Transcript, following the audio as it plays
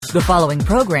The following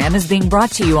program is being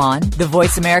brought to you on the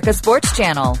Voice America Sports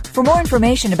Channel. For more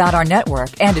information about our network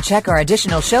and to check our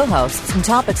additional show hosts and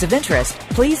topics of interest,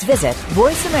 please visit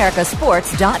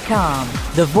voiceamericasports.com.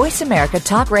 The Voice America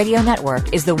Talk Radio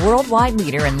Network is the worldwide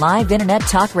leader in live Internet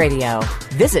talk radio.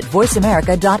 Visit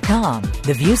voiceamerica.com.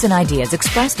 The views and ideas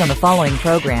expressed on the following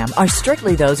program are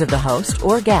strictly those of the host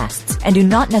or guests and do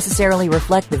not necessarily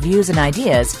reflect the views and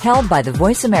ideas held by the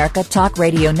Voice America Talk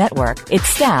Radio Network, its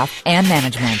staff, and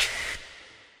management.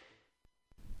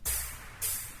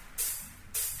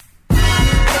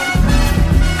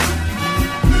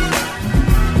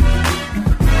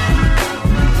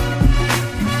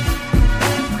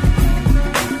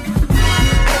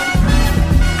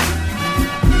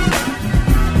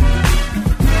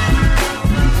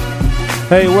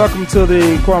 Hey, welcome to the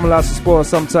Kwamie Lassiter Sports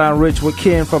Sometime Rich with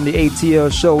Ken from the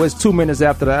ATL show. It's 2 minutes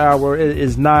after the hour. It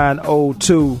is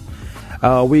 9:02.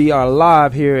 We are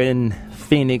live here in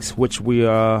Phoenix, which we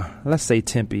are, let's say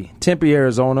Tempe,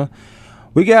 Arizona.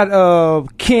 We got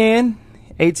Ken,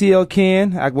 ATL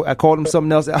Ken. I called him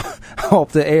something else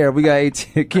off the air. We got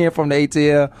Ken from the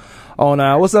ATL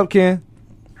on. What's up, Ken?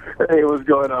 Hey, what's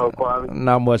going on, Kwamie?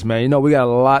 Not much, man. You know, we got a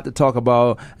lot to talk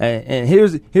about, and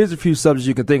here's a few subjects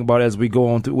you can think about as we go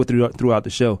on throughout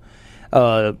the show.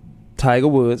 Tiger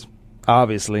Woods,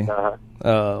 obviously.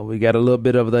 We got a little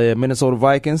bit of the Minnesota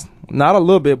Vikings. Not a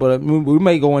little bit, but we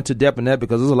may go into depth in that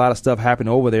because there's a lot of stuff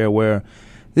happening over there where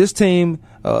this team,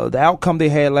 the outcome they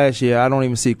had last year, I don't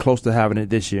even see close to having it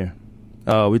this year.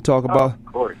 We talk about. Of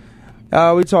course.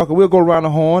 We'll go around the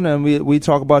horn and we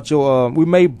talk about your. We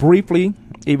may briefly,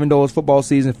 even though it's football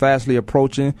season fastly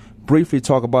approaching, briefly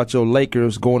talk about your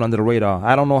Lakers going under the radar.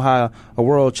 I don't know how a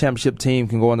world championship team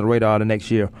can go under the radar the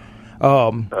next year.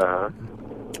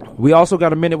 We also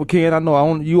got a minute with Ken. I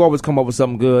know you always come up with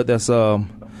something good that's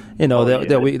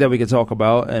that we can talk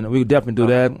about, and we can definitely do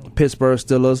that. Pittsburgh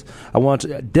Steelers. I want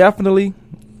to definitely.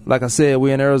 Like I said,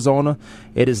 we're in Arizona.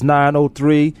 It is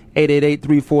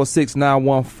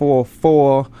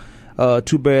 903-888-346-9144.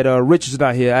 Too bad Rich is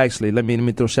not here, actually. Let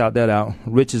me shout that out.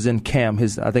 Rich is in camp.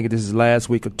 I think this is his last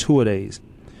week of tour days.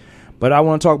 But I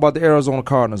want to talk about the Arizona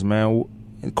Cardinals, man,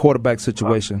 quarterback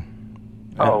situation.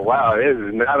 Oh, wow. This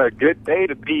is not a good day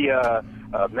to be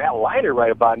Matt Leinart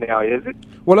right about now, is it?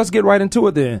 Well, let's get right into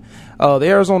it then. The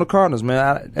Arizona Cardinals,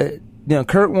 man.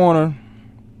 Kurt Warner.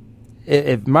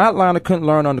 If Matt Leinart couldn't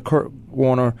learn under Kurt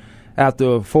Warner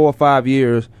after 4 or 5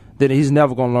 years, then he's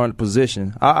never going to learn the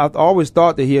position. I've always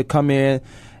thought that he'd come in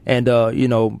and,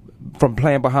 from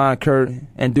playing behind Kurt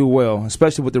and do well,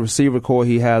 especially with the receiver core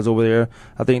he has over there.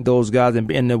 I think those guys,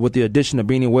 and with the addition of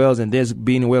Beanie Wells and then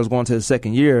Beanie Wells going to his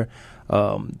second year,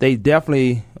 they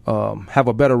definitely have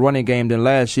a better running game than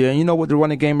last year. And you know, with the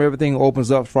running game, everything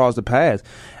opens up as far as the pass.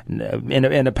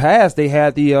 In the past, they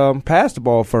had the pass the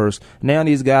ball first. Now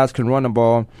these guys can run the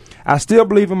ball. I still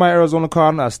believe in my Arizona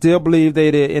Cardinals. I still believe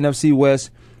they're the NFC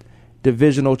West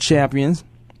divisional champions,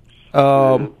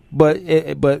 but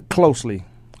close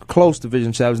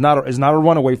division champions. It's not a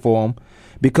runaway for them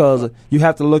because you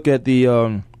have to look at the.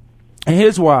 And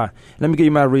here's why. Let me give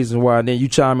you my reasons why, and then you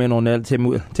chime in on that. Tell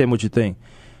me what you think.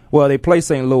 Well, they play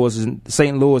St. Louis.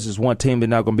 St. Louis is one team they're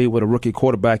not going to beat with a rookie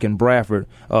quarterback in Bradford.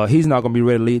 He's not going to be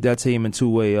ready to lead that team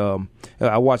into a.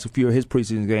 I watched a few of his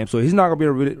preseason games, so he's not going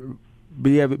to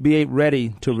be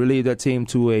ready to relieve that team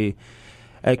to a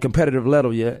competitive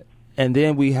level yet. And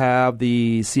then we have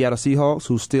the Seattle Seahawks,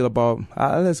 who's still about.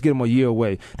 Let's get them a year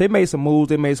away. They made some moves,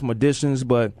 they made some additions,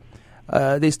 but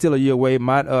they're still a year away.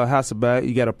 Matt Hasselbeck,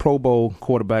 you got a Pro Bowl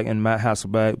quarterback in Matt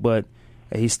Hasselbeck, but.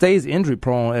 He stays injury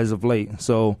prone as of late,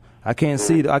 so I can't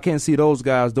see those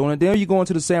guys doing it. Then you go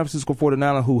into the San Francisco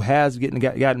 49ers, who has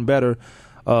gotten better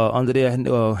under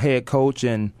their head coach,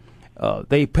 and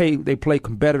they play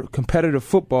competitive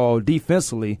football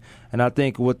defensively. And I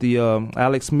think with the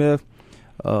Alex Smith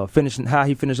finishing how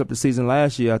he finished up the season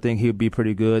last year, I think he'll be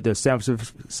pretty good. The San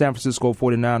Francisco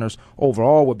 49ers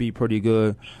overall would be pretty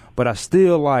good, but I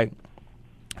still like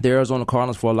the Arizona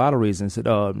Cardinals for a lot of reasons.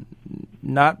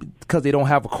 Not because they don't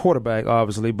have a quarterback,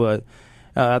 obviously, but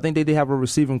I think they have a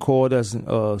receiving core that's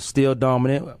still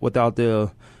dominant without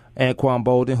the Anquan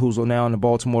Bolden, who's now in the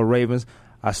Baltimore Ravens.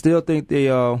 I still think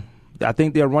I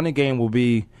think their running game will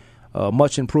be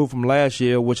much improved from last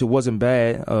year, which it wasn't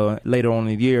bad later on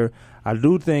in the year. I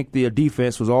do think their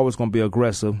defense was always going to be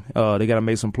aggressive. They got to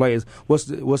make some plays. What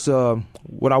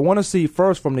I want to see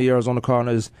first from the Arizona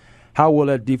Cardinals is how will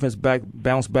that defense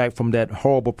bounce back from that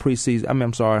horrible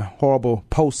horrible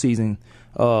postseason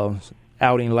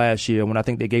outing last year when I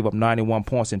think they gave up 91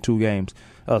 points in 2 games,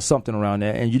 something around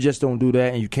that. And you just don't do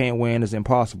that, and you can't win. It's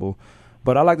impossible.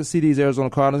 But I like to see these Arizona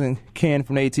Cardinals. And Ken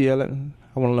from ATL,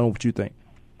 I want to know what you think.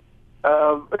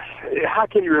 How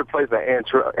can you replace an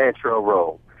Antrell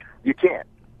role? You can't.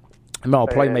 No,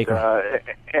 playmaker.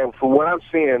 And from what I'm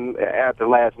seeing after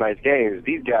last night's games,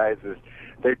 these guys,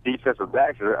 their defensive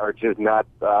backs are just not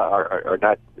are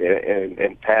not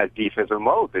in past defensive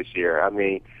mode this year. I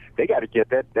mean, they got to get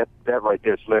that right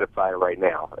there solidified right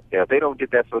now. If they don't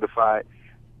get that solidified,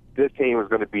 this team is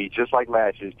going to be just like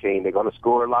last year's team. They're going to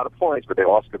score a lot of points, but they're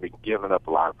also going to be giving up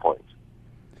a lot of points.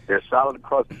 They're solid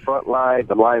across the front line,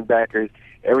 the linebackers,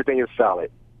 everything is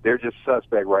solid. They're just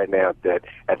suspect right now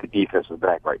at the defensive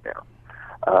back right now.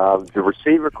 The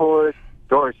receiver corps,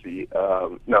 Dorsey,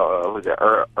 was it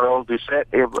Earl Doucette?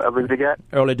 I believe they got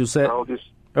Early Doucette.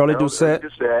 Early Doucette.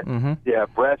 Mm-hmm. Yeah,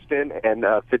 Preston and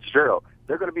Fitzgerald.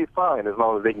 They're going to be fine as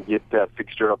long as they can get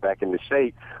Fitzgerald back into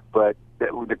shape. But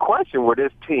the question where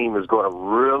this team is going to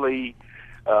really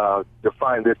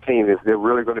define this team is they're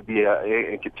really going to be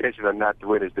in contention or not to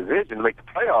win this division, make the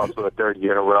playoffs for the third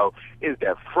year in a row, is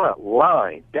that front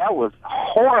line. That was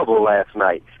horrible last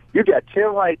night. You got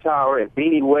Tim Hightower and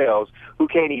Beanie Wells who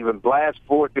can't even blast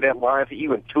forward to that line for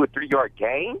even 2 or 3 yard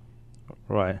gain.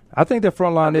 Right. I think the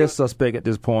front line is suspect at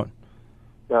this point.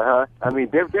 I mean,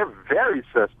 they're very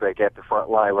suspect at the front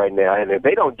line right now, and if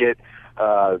they don't get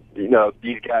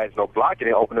these guys blocking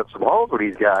and open up some holes for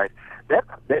these guys, that's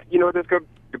going to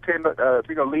depend. If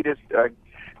we're going to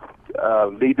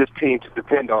lead this team to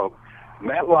depend on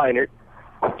Matt Leinart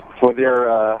for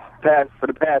their for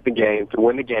the passing game to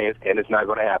win the games, and it's not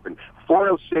going to happen.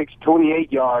 406,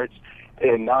 28 yards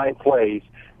in 9 plays.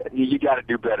 You got to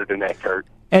do better than that, Kurt.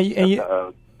 And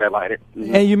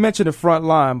you mentioned the front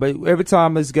line, but every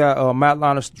time this guy Matt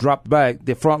Leinart dropped back,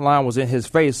 the front line was in his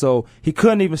face, so he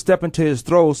couldn't even step into his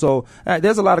throw. So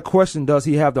there's a lot of question: does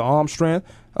he have the arm strength?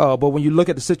 But when you look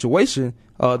at the situation,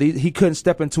 he couldn't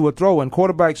step into a throw, and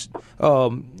quarterbacks.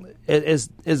 It's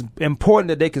important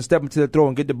that they can step into the throw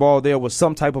and get the ball there with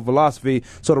some type of velocity,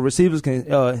 so the receivers can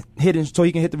so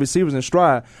he can hit the receivers in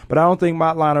stride. But I don't think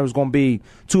Matt Leinart is going to be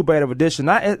too bad of an addition.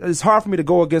 It's hard for me to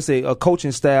go against a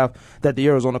coaching staff that the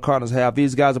Arizona Cardinals have.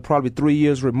 These guys are probably 3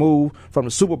 years removed from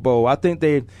the Super Bowl. I think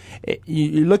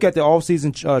you look at the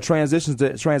offseason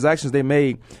transactions they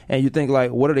made, and you think,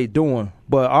 like, what are they doing?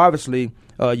 But obviously,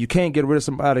 you can't get rid of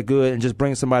somebody good and just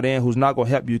bring somebody in who's not going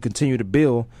to help you continue to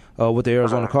build with the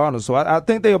Arizona Cardinals. So I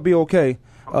think they'll be okay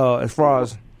as far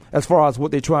as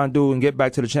what they try and do and get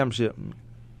back to the championship.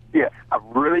 Yeah, I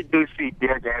really do see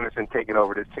Derek Anderson taking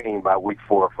over this team by week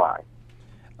 4 or 5.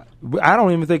 I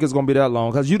don't even think it's going to be that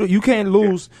long because you can't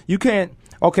lose. You can't.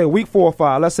 Okay, week 4 or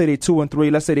 5. Let's say they're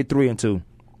 2-3. Let's say they're 3-2.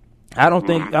 I don't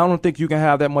think you can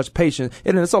have that much patience.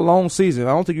 And it's a long season.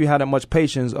 I don't think you have that much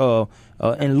patience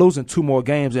in losing 2 more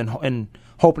games and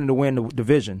hoping to win the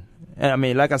division. And I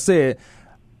mean, like I said,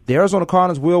 the Arizona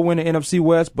Cardinals will win the NFC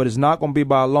West, but it's not going to be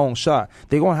by a long shot.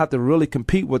 They're going to have to really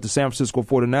compete with the San Francisco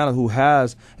 49ers, who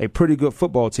has a pretty good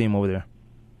football team over there.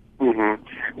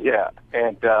 Mm-hmm. Yeah,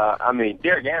 and I mean,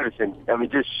 Derek Anderson,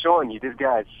 just showing you this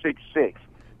guy is 6'6".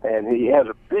 And he has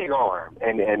a big arm,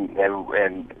 and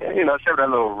except that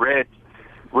little red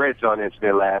zone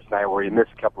incident last night where he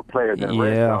missed a couple of players in the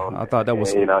red zone. I thought that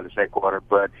was in the second quarter.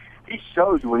 But he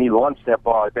shows you when he launched that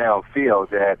ball downfield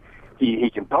that he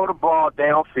can throw the ball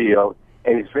downfield,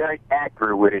 and he's very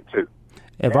accurate with it too.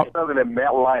 That's something that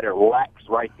Matt Leinart lacks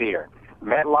right there.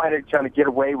 Matt Leinart trying to get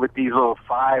away with these little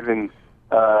 5 and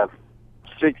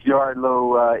 6 yard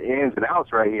little ins and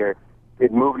outs right here.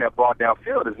 Moving that ball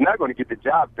downfield is not going to get the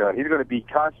job done. He's going to be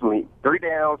constantly 3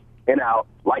 downs and out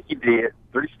like he did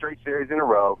 3 straight series in a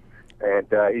row, and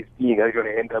he's going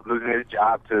to end up losing his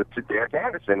job to Derek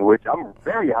Anderson, which I'm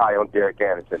very high on Derek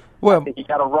Anderson. Well, I think he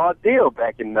got a raw deal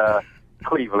back in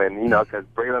Cleveland, because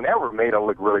Braylon Edwards made him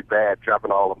look really bad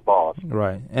dropping all the balls.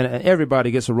 Right, and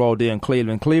everybody gets a raw deal in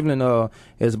Cleveland. Cleveland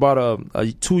is about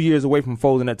 2 years away from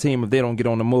folding that team if they don't get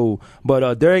on the move.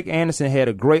 But Derek Anderson had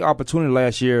a great opportunity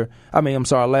last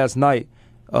night.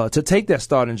 To take that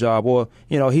starting job, or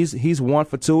he's 1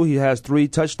 for 2. He has 3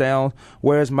 touchdowns,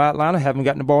 whereas Matt Leinart haven't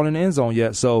gotten the ball in the end zone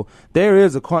yet. So there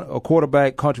is a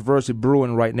quarterback controversy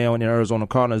brewing right now in the Arizona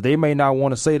Cardinals. They may not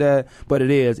want to say that, but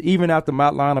it is. Even after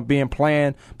Matt Leinart being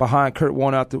playing behind Kurt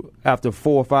Warner after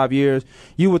 4 or 5 years,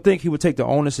 you would think he would take the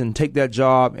onus and take that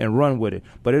job and run with it.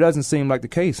 But it doesn't seem like the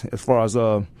case as far as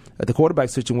the quarterback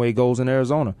situation goes in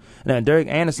Arizona. Now, Derek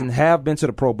Anderson have been to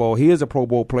the Pro Bowl. He is a Pro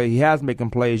Bowl player. He has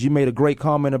making plays. You made a great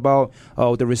comment about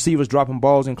the receivers dropping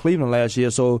balls in Cleveland last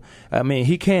year. So, I mean,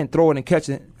 he can't throw it and catch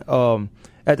it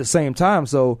at the same time.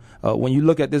 So, when you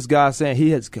look at this guy saying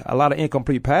he has a lot of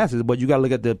incomplete passes, but you got to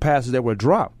look at the passes that were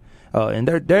dropped. And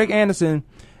Derek Anderson,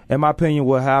 in my opinion,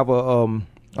 will have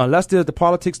unless the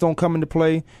politics don't come into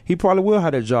play, he probably will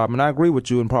have that job. And I agree with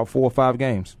you in probably 4 or 5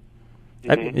 games.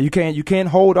 Mm-hmm. You can't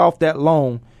hold off that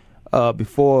long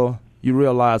before you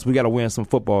realize we got to win some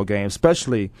football games,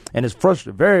 especially, and it's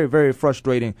very, very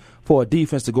frustrating for a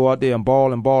defense to go out there and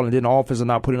ball, and then the offense is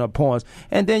not putting up points.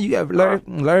 And then you have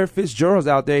Larry Fitzgerald's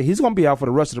out there. He's going to be out for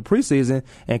the rest of the preseason,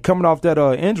 and coming off that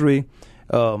injury,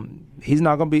 he's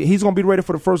going to be ready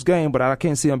for the first game, but I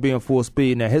can't see him being full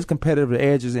speed. Now, his competitive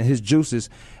edges and his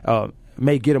juices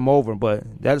may get him over, but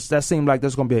that seems like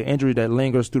that's going to be an injury that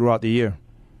lingers throughout the year.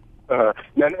 Now,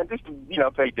 just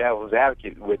to play devil's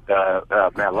advocate with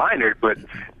Matt Leinart, but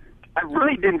I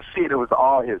really didn't see it was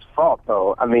all his fault,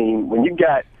 though. I mean, when you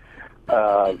got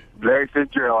Larry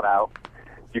Fitzgerald out,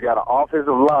 you got an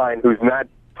offensive line who's not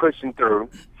pushing through,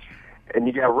 and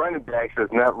you got running backs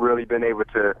that's not really been able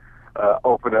to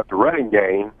open up the running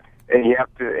game, and you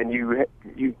have to, and you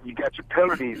got your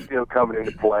penalties still coming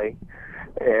into play,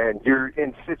 and you're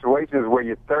in situations where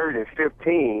you're 3rd and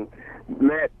 15.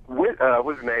 Matt, what's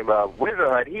his name?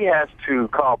 Wizard, he has to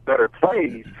call better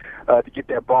plays to get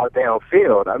that ball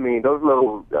downfield. I mean, those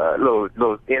little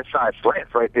inside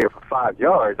slants right there for 5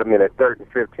 yards. I mean, at 3rd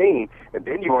and 15, and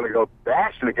then you want to go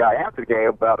bash the guy after the game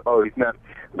about, he's not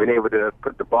been able to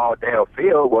put the ball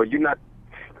downfield. Well, you're not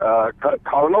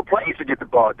calling no plays to get the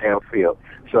ball downfield.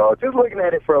 So just looking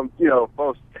at it from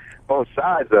both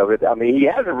sides of it, I mean, he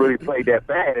hasn't really played that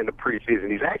bad in the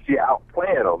preseason. He's actually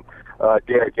outplaying them.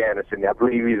 Derek Anderson, I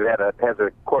believe he has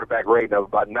a quarterback rating of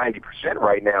about 90%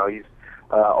 right now. He's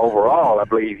overall, I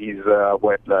believe he's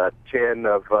 10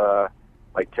 of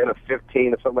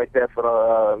 15 or something like that for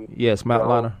the yes, Matt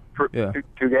Leinart. Yeah.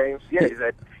 Two games. Yeah, he's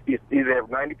at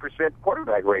 90%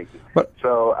 quarterback rating. But,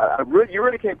 so you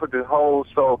really can't put the whole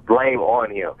blame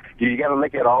on him. You got to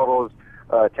look at all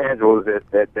those tangibles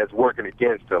that's working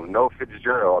against him. No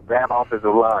Fitzgerald, bad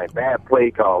offensive line, bad play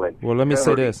calling. Well, let me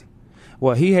say this.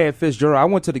 Well, he had Fitzgerald. I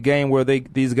went to the game where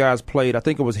these guys played. I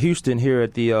think it was Houston here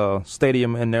at the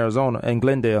stadium in Arizona, in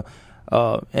Glendale.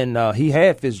 And he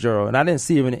had Fitzgerald, and I didn't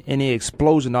see even any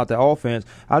explosion out the offense.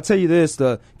 I'll tell you this,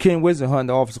 Ken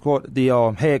Wisenhunt,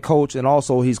 the head coach, and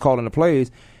also he's calling the plays,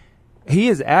 he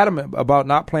is adamant about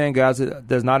not playing guys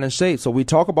that's not in shape. So we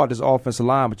talk about this offensive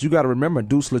line, but you got to remember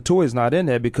Deuce Latour is not in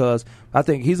there because I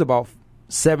think he's about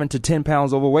 7 to 10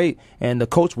 pounds overweight, and the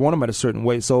coach wanted him at a certain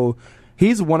weight. So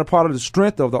he's part of the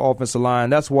strength of the offensive line.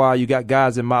 That's why you got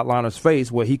guys in Matt Leinart's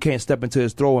face where he can't step into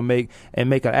his throw and make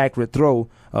an accurate throw.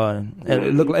 And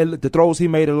the throws he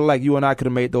made, it looked like you and I could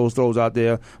have made those throws out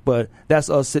there. But that's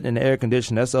us sitting in the air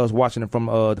condition. That's us watching it from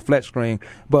the flat screen.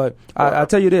 But I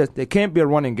tell you this, there can't be a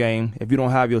running game if you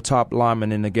don't have your top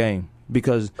lineman in the game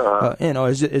because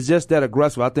it's just that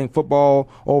aggressive. I think football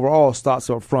overall starts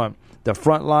up front. The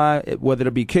front line, whether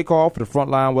it be kickoff, the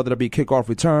front line, whether it be kickoff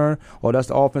return, or that's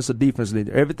the offensive defense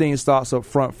leader. Everything starts up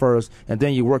front first, and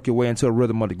then you work your way into a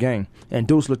rhythm of the game. And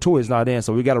Deuce Latour is not in,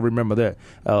 so we got to remember that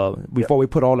before we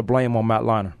put all the blame on Matt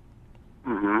Leinart.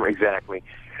 Mm-hmm, exactly.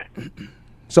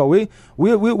 So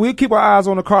we'll keep our eyes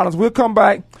on the Cardinals. We'll come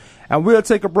back, and we'll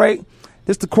take a break.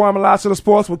 This is the Kwamie Lassiter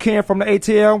Sports with Ken from the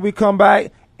ATL. We come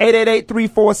back.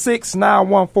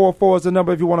 888-346-9144 is the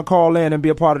number if you want to call in and be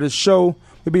a part of this show.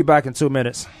 We'll be back in 2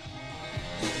 minutes.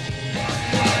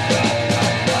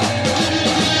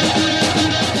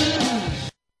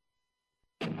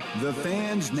 The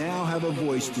fans now have a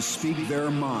voice to speak their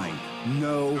mind.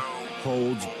 No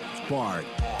holds barred.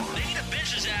 They need to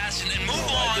bench his ass and then move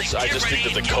on. I just think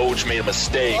that the coach made a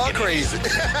mistake. All crazy.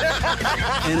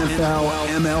 NFL,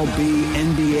 MLB,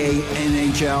 NBA,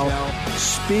 NHL.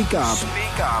 Speak up.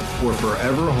 Or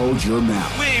forever hold your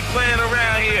mouth. We ain't playing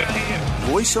around here.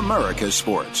 Voice America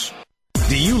Sports.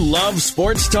 Do you love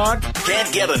sports talk?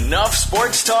 Can't get enough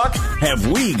sports talk?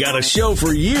 Have we got a show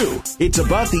for you? It's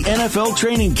about the NFL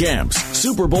training camps,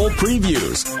 Super Bowl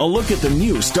previews, a look at the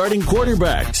new starting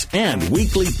quarterbacks, and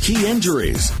weekly key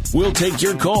injuries. We'll take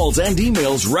your calls and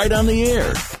emails right on the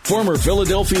air. Former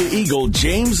Philadelphia Eagle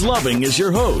James Loving is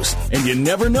your host, and you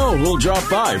never know who'll drop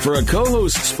by for a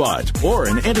co-host spot or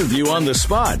an interview on the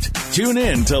spot. Tune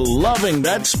in to Loving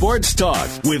That Sports Talk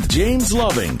with James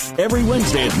Loving every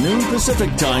Wednesday at noon Pacific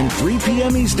Time, 3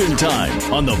 p.m. Eastern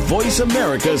Time on the Voice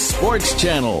America Sports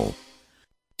Channel.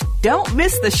 Don't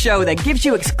miss the show that gives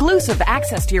you exclusive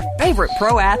access to your favorite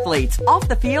pro athletes off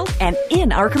the field and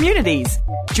in our communities.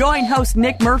 Join host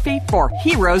Nick Murphy for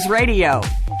Heroes Radio.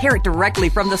 Hear it directly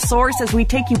from the source as we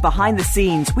take you behind the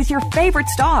scenes with your favorite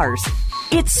stars.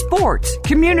 It's sports,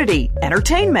 community,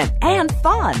 entertainment, and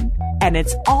fun. And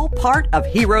it's all part of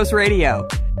Heroes Radio.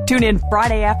 Tune in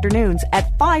Friday afternoons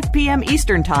at 5 p.m.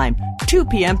 Eastern Time, 2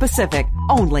 p.m. Pacific,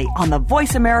 only on the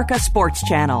Voice America Sports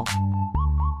Channel.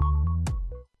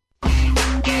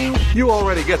 You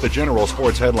already get the general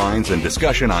sports headlines and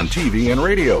discussion on TV and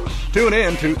radio. Tune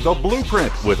in to The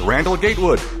Blueprint with Randall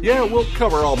Gatewood. Yeah, we'll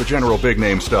cover all the general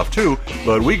big-name stuff, too,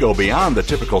 but we go beyond the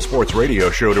typical sports radio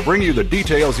show to bring you the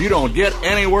details you don't get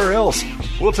anywhere else.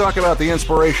 We'll talk about the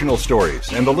inspirational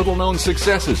stories and the little-known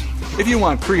successes. If you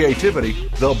want creativity,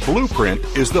 The Blueprint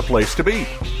is the place to be.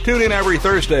 Tune in every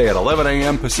Thursday at 11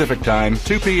 a.m. Pacific Time,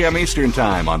 2 p.m. Eastern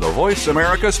Time on the Voice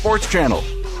America Sports Channel.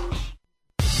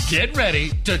 Get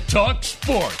ready to talk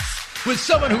sports with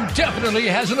someone who definitely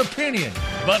has an opinion,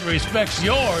 but respects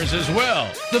yours as well.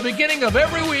 The beginning of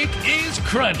every week is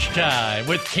Crunch Time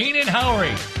with Keenan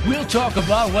Howery. We'll talk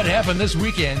about what happened this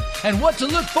weekend and what to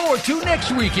look forward to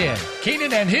next weekend.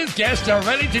 Keenan and his guests are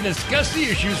ready to discuss the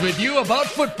issues with you about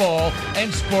football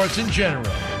and sports in general.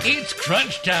 It's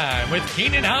Crunch Time with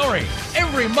Keenan Howery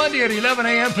every Monday at 11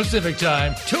 a.m. Pacific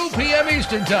Time, 2 p.m.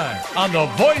 Eastern Time on the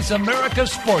Voice America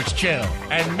Sports Channel.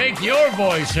 And make your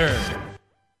voice heard.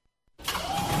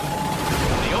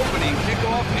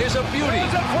 Is a beauty.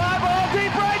 There's a fly ball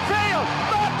deep right field.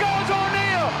 Back goes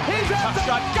O'Neal. He's at the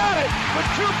shot. Got it with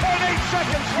 2.8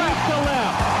 seconds left to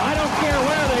left. I don't care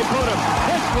where they put him.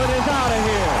 This one is out of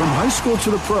here. From high school to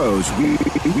the pros,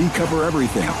 we cover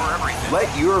everything.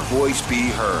 Let your voice be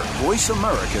heard. Voice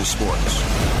America Sports.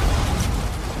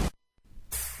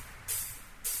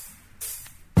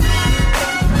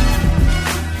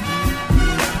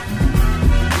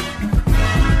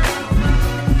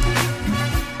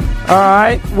 All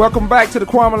right, welcome back to the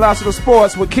Kwamie Lassiter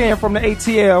Sports with Ken from the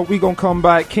ATL. We gonna come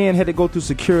back. Ken had to go through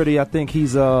security. I think he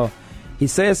said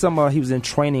something. He was in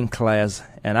training class,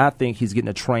 and I think he's getting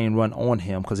a train run on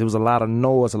him because there was a lot of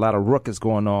noise, a lot of ruckus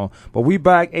going on. But we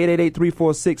back.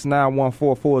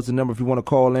 888-346-9144 is the number if you want to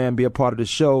call in, be a part of the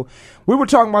show. We were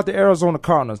talking about the Arizona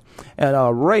Cardinals,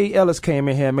 and Ray Ellis came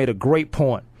in here and made a great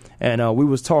point, and we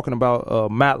was talking about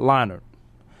Matt Leinart.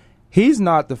 He's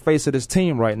not the face of this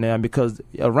team right now because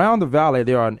around the valley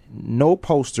there are no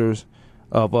posters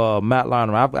of Matt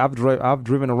Leinart. I've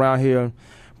driven around here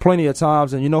plenty of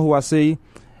times, and you know who I see?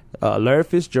 Larry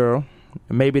Fitzgerald,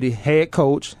 maybe the head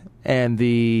coach, and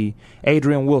the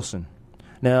Adrian Wilson.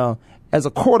 Now, as a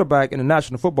quarterback in the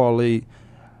National Football League,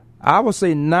 I would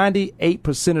say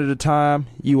 98% of the time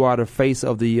you are the face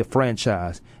of the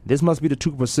franchise. This must be the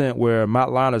 2% where Matt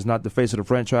Leinart is not the face of the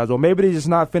franchise, or maybe they just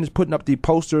not finished putting up the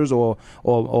posters or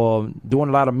doing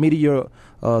a lot of media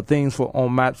things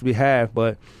on Matt's behalf.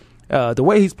 But the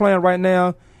way he's playing right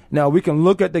now we can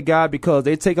look at the guy because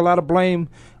they take a lot of blame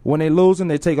when they losing.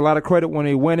 They take a lot of credit when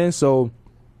they winning. So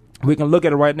we can look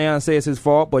at it right now and say it's his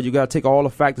fault, but you got to take all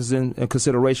the factors in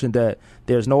consideration that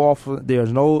there's no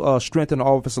strength in the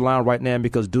offensive line right now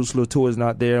because Deuce Latour is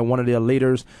not there, one of their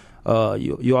leaders.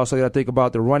 You also got to think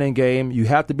about the running game. You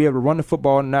have to be able to run the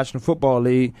football in the National Football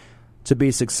League to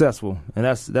be successful, and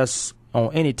that's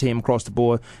on any team across the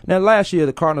board. Now, last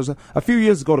year, a few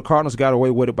years ago, the Cardinals got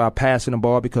away with it by passing the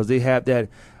ball because they have that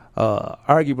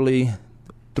arguably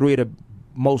three of the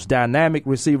most dynamic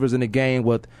receivers in the game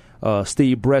with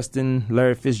Steve Breston,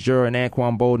 Larry Fitzgerald, and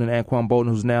Anquan Bolden,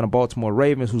 who's now in the Baltimore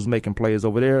Ravens, who's making plays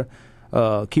over there.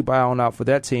 Keep an eye out for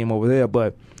that team over there.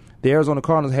 But the Arizona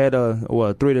Cardinals had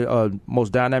three of the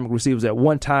most dynamic receivers at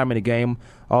one time in the game.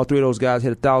 All three of those guys hit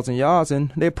 1,000 yards,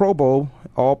 and they're Pro Bowl,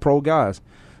 all pro guys.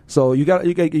 So you got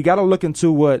to look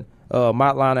into what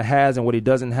Matt Leinart has and what he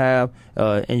doesn't have,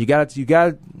 and you got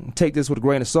to take this with a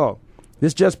grain of salt. This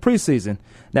is just preseason.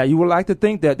 Now, you would like to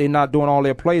think that they're not doing all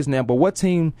their plays now, but what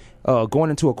team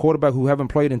going into a quarterback who haven't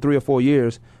played in 3 or 4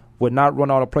 years would not run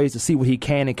all the plays to see what he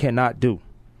can and cannot do?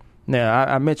 Now,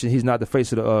 I mentioned he's not the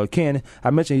face of the I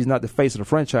mentioned he's not the face of the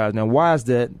franchise. Now, why is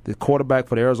that the quarterback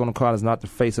for the Arizona Cardinals not the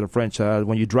face of the franchise?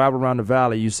 When you drive around the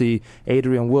valley, you see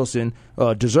Adrian Wilson,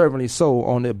 deservingly so,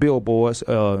 on the billboards,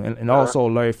 and also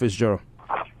Larry Fitzgerald.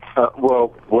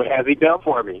 Well, what has he done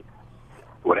for me?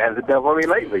 What has he done for me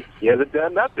lately? He hasn't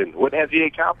done nothing. What has he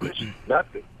accomplished?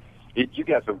 Nothing. You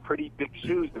got some pretty big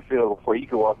shoes to fill before you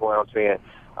can walk around saying,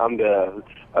 I'm the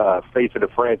face of the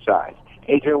franchise.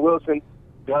 Adrian Wilson,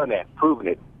 done that, proven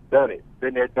it, done it,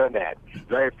 been there, done that.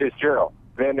 Larry Fitzgerald,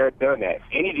 been there, done that.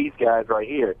 Any of these guys right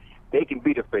here, they can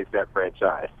be the face of that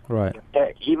franchise. Right.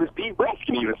 Heck, even Steve West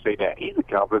can even say that. He's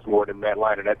accomplished more than Matt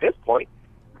Leinart at this point.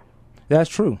 That's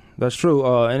true. That's true.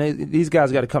 And these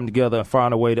guys got to come together and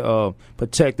find a way to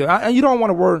protect them. And you don't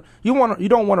want to You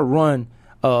don't want to run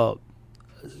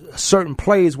certain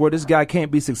plays where this guy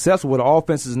can't be successful, where the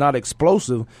offense is not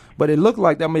explosive. But it looked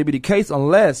like that may be the case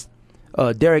unless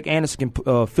Derek Anderson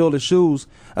can fill the shoes.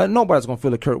 Nobody's going to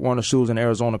fill the Kurt Warner shoes in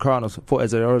Arizona Cardinals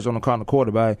as an Arizona Cardinal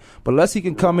quarterback. But unless he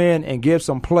can come in and give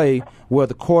some play where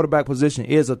the quarterback position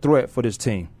is a threat for this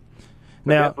team.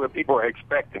 Now, that's what people are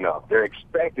expecting of. They're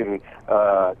expecting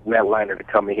Matt Leinart to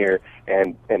come in here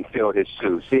and fill his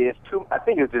shoes. See, I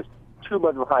think it's just too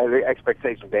much of high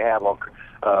expectations they have on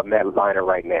Matt Leinart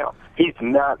right now. He's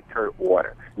not Kurt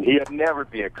Warner. He'll never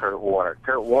be a Kurt Warner.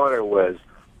 Kurt Warner was,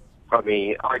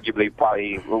 arguably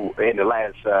probably in the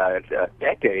last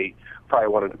decade, probably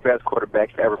one of the best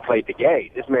quarterbacks to ever play the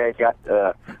game. This man got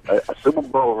a Super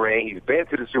Bowl ring. He's been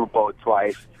to the Super Bowl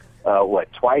twice.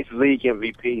 Twice league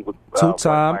MVP.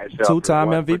 Two-time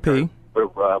MVP.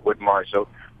 With Marshall.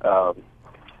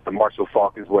 Marshall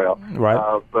Falk as well.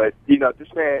 Right. But, this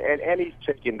man, and he's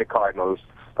taking the Cardinals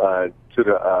to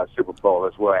the Super Bowl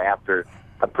as well after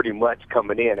pretty much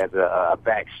coming in as a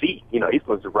back seat. He's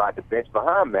supposed to ride the bench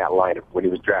behind Matt Leinart when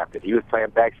he was drafted. He was playing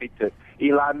back seat to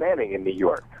Eli Manning in New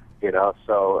York.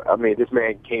 So, this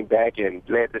man came back and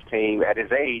led this team at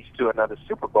his age to another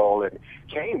Super Bowl and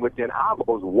came within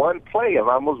almost one play of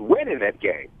almost winning that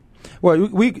game. Well,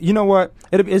 you know what?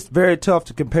 It's very tough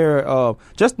to compare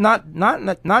just not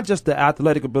just the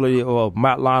athletic ability of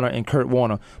Matt Leinart and Kurt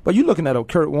Warner, but you're looking at a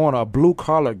Kurt Warner, a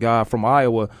blue-collar guy from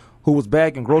Iowa who was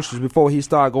bagging groceries before he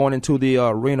started going into the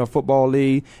Arena Football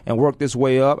League and worked his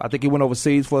way up. I think he went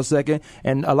overseas for a second,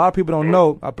 and a lot of people don't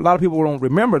know, a lot of people don't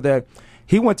remember that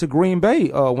he went to Green Bay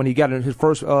when he got in his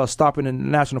first stop in the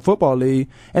National Football League,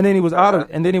 and then he was out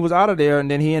of there,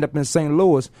 and then he ended up in St.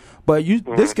 Louis. But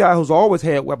this guy who's always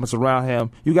had weapons around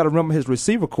him, you got to remember his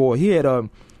receiver core. He had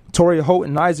Torrey Holt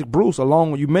and Isaac Bruce,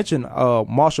 along with you mentioned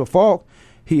Marshall Falk.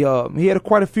 He had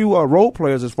quite a few role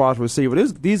players as far as receiver.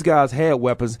 These guys had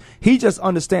weapons. He just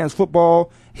understands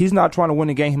football. He's not trying to win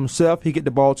the game himself. He get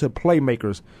the ball to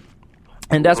playmakers.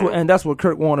 And that's what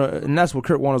Kurt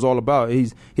Warner's all about.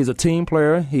 He's a team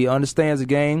player. He understands the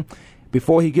game.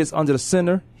 Before he gets under the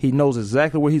center, he knows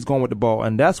exactly where he's going with the ball,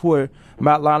 and that's where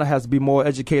Matt Leinart has to be more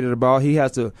educated about. He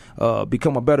has to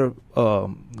become a better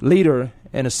leader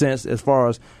in a sense, as far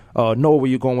as know where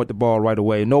you're going with the ball right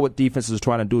away, know what defense is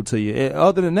trying to do to you. And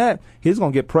other than that, he's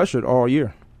going to get pressured all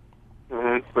year.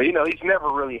 Mm-hmm. But he's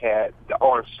never really had the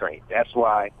arm strength. That's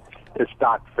why his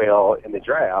stock fell in the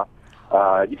draft.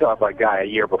 You talk about a guy a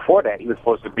year before that, he was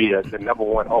supposed to be the number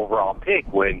one overall pick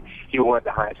when he won the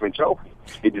Heisman Trophy.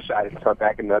 He decided to come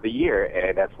back another year,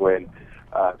 and that's when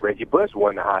Reggie Bush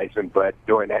won the Heisman. But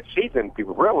during that season,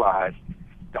 people realized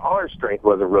the arm strength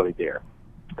wasn't really there.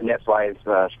 And that's why his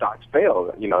stocks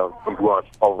fell, from going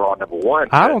overall number one.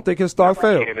 I don't think his stock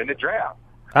failed. In the draft.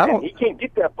 He can't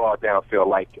get that ball downfield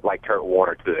like Kurt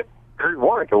Warner could. Kurt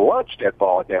Warner can launch that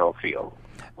ball downfield.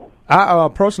 I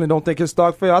personally don't think his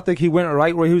stock fell. I think he went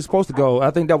right where he was supposed to go.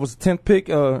 I think that was the 10th pick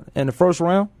in the first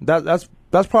round.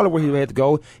 That's probably where he had to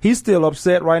go. He's still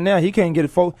upset right now. He can't get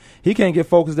focused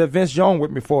that Vince Young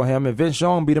went before him, and Vince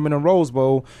Young beat him in the Rose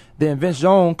Bowl. Then Vince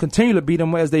Young continued to beat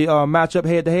him as they match up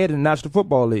head-to-head in the National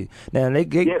Football League. Now, they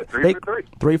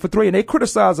 3 for 3. And they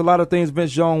criticized a lot of things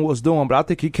Vince Young was doing, but I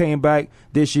think he came back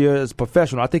this year as a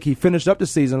professional. I think he finished up the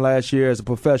season last year as a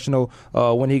professional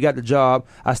when he got the job.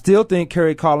 I still think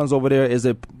Kerry Collins over there is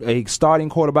a starting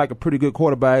quarterback, a pretty good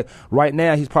quarterback. Right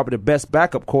now, he's probably the best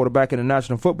backup quarterback in the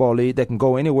National Football League that can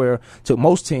go anywhere, to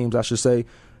most teams, I should say,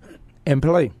 and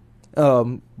play.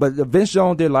 But Vince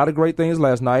Young did a lot of great things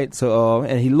last night,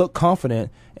 and he looked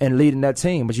confident in leading that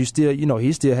team. But he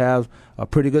still has a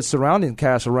pretty good surrounding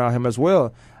cast around him as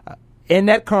well. In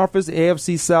that conference, the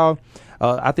AFC South,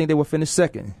 I think they will finish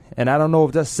second. And I don't know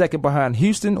if that's second behind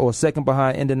Houston or second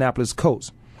behind Indianapolis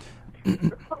Colts.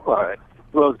 Well,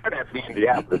 it's going to have to be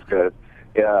Indianapolis because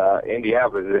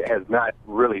Indianapolis has not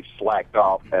really slacked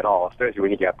off at all, especially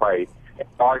when he got probably,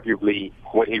 arguably,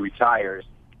 when he retires,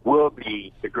 will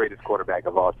be the greatest quarterback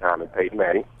of all time in Peyton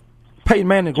Manning. Peyton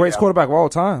Manning, the greatest quarterback of all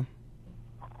time.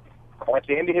 At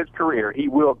the end of his career, he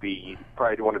will be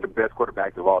probably one of the best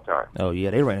quarterbacks of all time. Oh,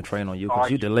 yeah, they ran a train on you because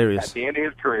you're delirious. At the end of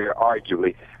his career,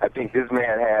 arguably, I think this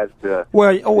man has the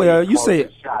you say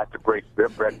shot to break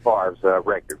Brett Favre's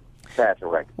record. Passing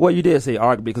record. Well, you did say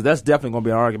arguably, because that's definitely going to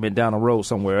be an argument down the road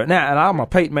somewhere. Now, and I'm a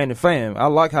Peyton Manning fan. I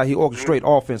like how he orchestrates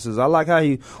offenses. I like how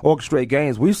he orchestrates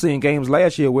games. We've seen games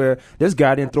last year where this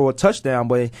guy didn't throw a touchdown,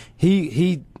 but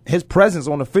his presence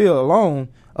on the field alone,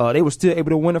 they were still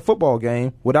able to win a football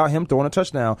game without him throwing a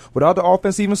touchdown, without the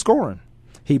offense even scoring.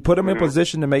 He put them in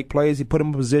position to make plays. He put them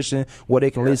in position where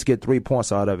they can at least get 3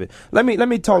 points out of it.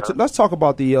 Let's talk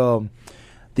about the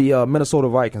Minnesota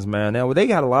Vikings, man. Now, they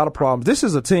got a lot of problems. This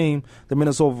is a team, the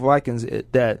Minnesota Vikings,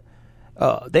 that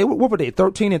what were they,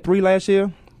 13-3 last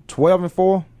year? 12-4?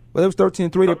 Well, it was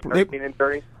 13-3.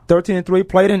 13-3. 13-3.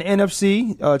 Played in the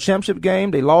NFC championship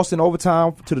game. They lost in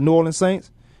overtime to the New Orleans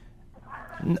Saints.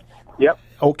 Yep.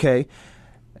 Okay.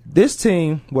 This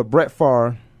team with Brett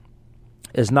Favre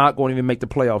is not going to even make the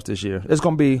playoffs this year. It's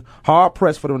going to be hard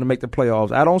pressed for them to make the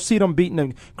playoffs. I don't see them beating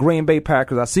the Green Bay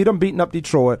Packers. I see them beating up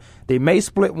Detroit. They may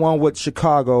split one with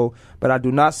Chicago, but I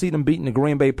do not see them beating the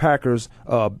Green Bay Packers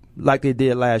like they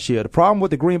did last year. The problem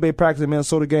with the Green Bay Packers and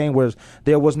Minnesota game was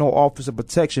there was no offensive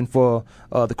protection for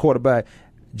the quarterback.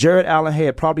 Jared Allen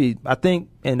had probably, I think,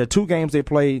 in the 2 games they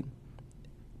played,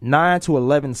 9 to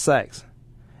 11 sacks.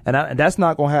 And that's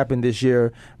not going to happen this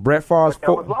year. Brett Favre's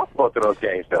lost both of those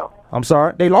games, though. I'm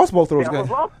sorry, they lost both of those games.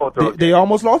 They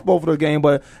almost lost both of those games,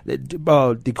 but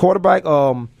the quarterback,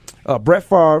 Brett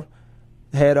Favre,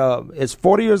 is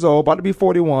 40 years old, about to be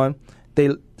 41.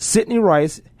 Sidney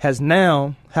Rice has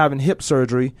now having hip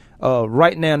surgery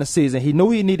right now in the season. He knew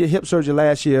he needed hip surgery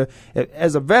last year.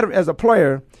 As a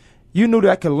player, you knew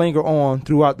that could linger on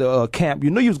throughout the camp. You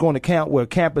knew you was going to camp where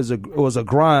camp was a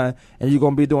grind, and you're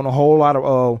going to be doing a whole lot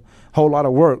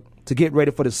of work to get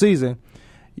ready for the season.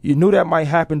 You knew that might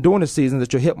happen during the season,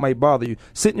 that your hip might bother you.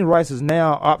 Sidney Rice is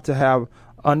now up to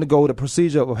undergo the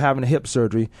procedure of having a hip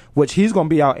surgery, which he's going to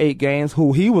be out 8 games.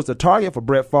 He was the target for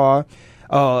Brett Favre.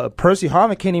 Percy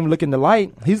Harvin can't even look in the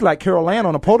light. He's like Carol Ann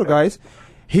on a poltergeist.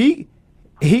 He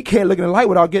can't look in the light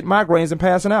without getting migraines and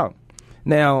passing out.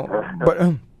 Now,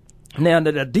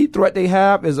 the deep threat they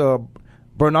have is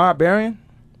Bernard Berrien.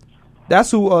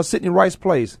 That's who Sidney Rice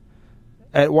plays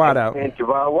at wideout. And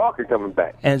Javon Walker coming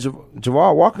back. And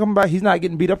Javon Walker coming back. He's not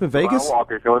getting beat up in Vegas. Javon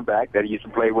Walker coming back that he used to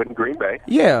play with in Green Bay.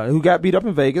 Yeah, who got beat up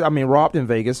in Vegas. I mean, robbed in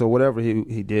Vegas or whatever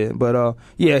he did. But,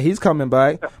 he's coming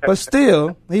back. But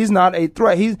still, he's not a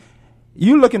threat.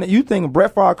 You think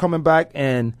Brett Favre coming back,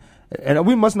 and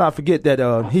we must not forget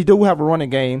that he do have a running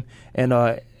game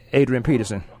and Adrian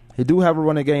Peterson. They do have a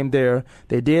running game there.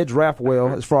 They did draft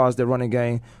well as far as their running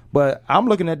game. But I'm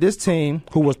looking at this team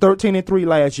who was 13-3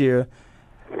 last year,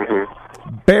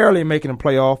 barely making a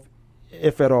playoff,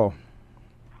 if at all.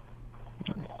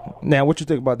 Now, what you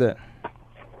think about that?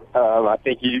 I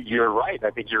think you're right.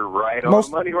 I think you're right on the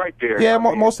money right there. Yeah,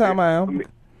 most time I am.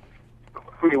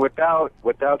 I mean, without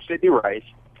Sidney Rice,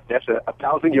 that's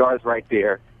 1,000 yards right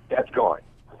there. That's gone.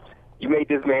 You made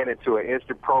this man into an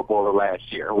instant Pro Bowler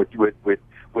last year with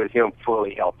him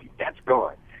fully healthy. That's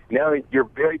gone. Now you're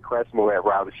very questionable at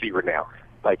wide receiver now.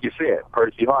 Like you said,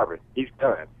 Percy Harvin, he's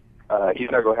done. He's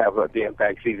not going to have the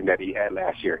impact season that he had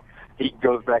last year. He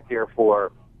goes back there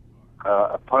for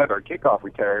a punt or kickoff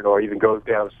return, or even goes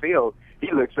downfield.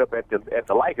 He looks up at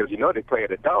the Lakers. You know they play at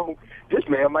the Dome. This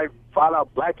man might fall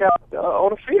out blackout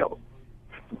on the field.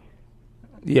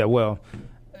 Yeah, well,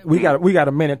 we got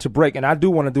a minute to break, and I do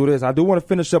want to do this. I do want to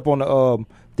finish up on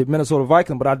the Minnesota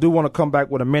Vikings, but I do want to come back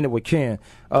with a minute with Ken.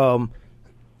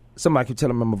 Somebody keep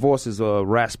telling me my voice is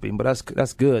raspy, but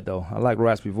that's good though. I like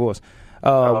raspy voice.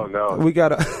 Oh no, we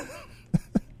got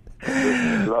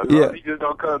yeah. He just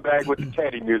don't come back with the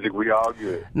chatty music. We all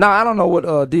good. No, I don't know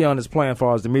what Dion is playing as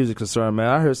far as the music concerned, man.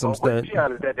 I heard some stuff. What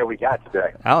Dion is that we got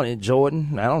today? I don't know,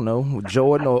 Jordan. I don't know,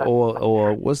 Jordan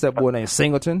or what's that boy named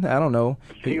Singleton? I don't know.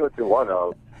 Singleton, one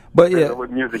of them. But yeah, what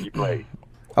music you play?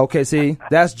 Okay, see,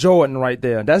 that's Jordan right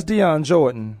there. That's Dion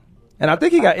Jordan, and I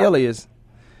think he got alias.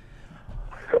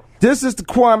 This is the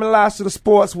Kwamie Lassiter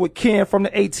Sports with Ken from the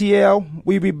ATL.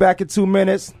 We'll be back in 2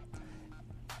 minutes.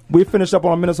 We finish up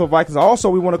on the Minnesota Vikings.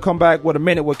 Also, we want to come back with a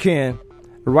minute with Ken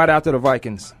right after the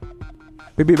Vikings.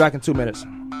 We'll be back in 2 minutes.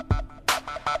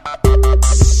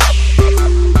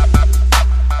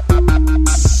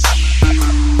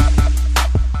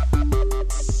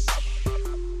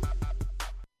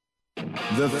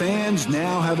 The fans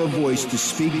now have a voice to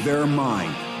speak their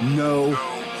mind. No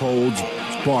holds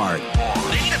barred.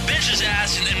 They need to bench his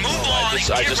ass and then move on.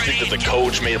 I just think that the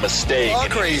coach made a mistake. All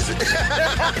crazy.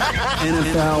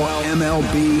 NFL,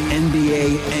 MLB,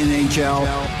 NBA, NHL.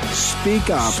 Speak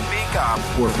up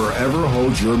or forever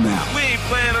hold your mouth. We ain't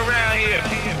playing around here.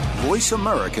 Voice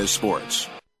America Sports.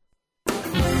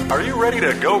 Are you ready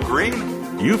to go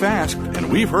green? You've asked,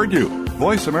 and we've heard you.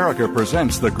 Voice America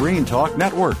presents the Green Talk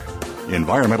Network.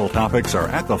 Environmental topics are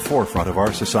at the forefront of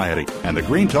our society, and the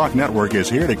Green Talk Network is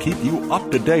here to keep you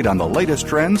up to date on the latest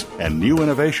trends and new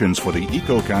innovations for the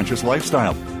eco-conscious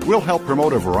lifestyle. We'll help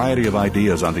promote a variety of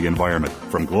ideas on the environment,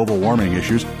 from global warming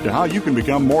issues to how you can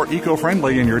become more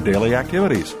eco-friendly in your daily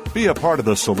activities. Be a part of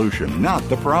the solution, not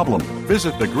the problem.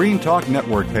 Visit the Green Talk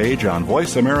Network page on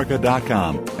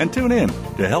voiceamerica.com and tune in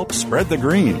to help spread the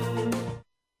green.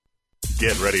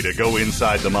 Get ready to go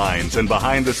inside the minds and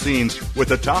behind the scenes with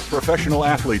the top professional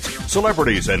athletes,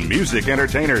 celebrities, and music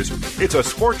entertainers. It's a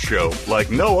sports show like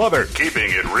no other.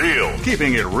 Keeping it real.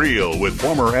 Keeping it real with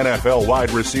former NFL wide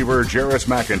receiver Jarris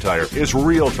McIntyre is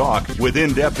real talk with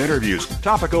in-depth interviews,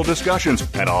 topical discussions,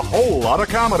 and a whole lot of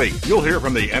comedy. You'll hear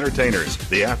from the entertainers,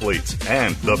 the athletes,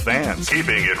 and the fans.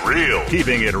 Keeping it real.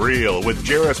 Keeping it real with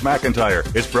Jarris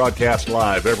McIntyre is broadcast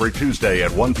live every Tuesday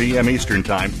at 1 p.m. Eastern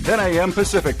Time, 10 a.m.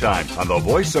 Pacific Time on the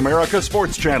Voice America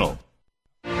Sports Channel.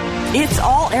 It's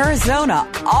all Arizona,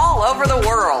 all over the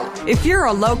world. If you're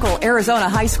a local Arizona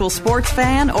high school sports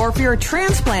fan, or if you're a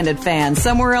transplanted fan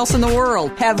somewhere else in the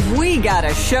world, have we got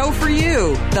a show for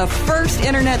you. The first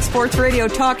internet sports radio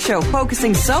talk show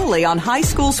focusing solely on high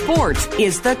school sports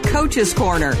is The Coach's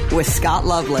Corner with Scott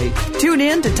Lovely. Tune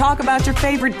in to talk about your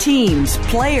favorite teams,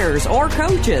 players, or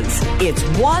coaches. It's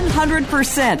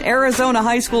 100% Arizona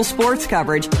high school sports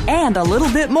coverage and a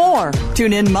little bit more.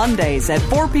 Tune in Mondays at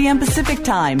 4 p.m. Pacific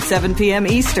Time, 7 p.m.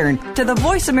 Eastern to the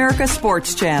Voice America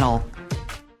Sports Channel.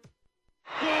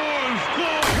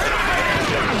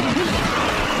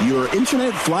 Your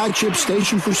internet flagship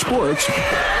station for sports.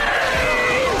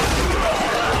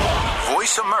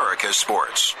 Voice America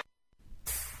Sports.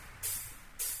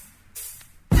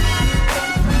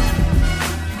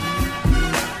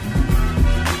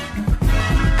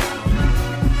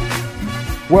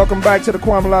 Welcome back to the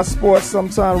Kwamie Lassiter Sports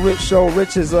Sometime Rich Show.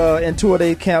 Rich is in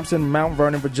two-a-day camps in Mount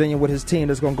Vernon, Virginia, with his team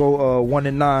that's going to go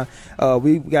 1-9.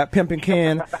 We got Pimpin'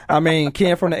 Ken.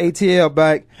 Ken from the ATL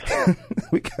back.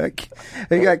 we got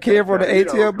Ken from the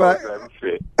ATL back.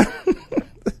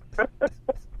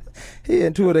 He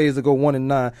in 2 days to go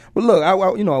 1-9. But look, I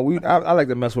like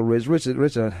to mess with Rich.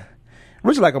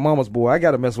 Rich like a mama's boy. I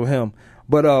got to mess with him.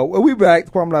 But we back,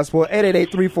 Kwamie Lassiter Sports,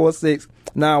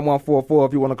 888-346-9144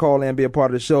 if you want to call in and be a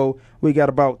part of the show. We got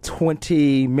about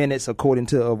 20 minutes, according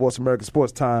to Voice America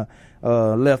Sports Time,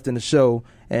 left in the show.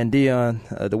 And Dion,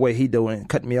 the way he doing,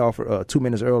 cutting me off 2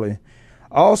 minutes early.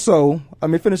 Also, let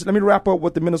me wrap up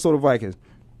with the Minnesota Vikings.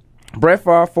 Brett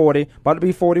Favre, 40, about to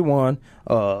be 41.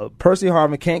 Percy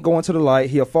Harvin can't go into the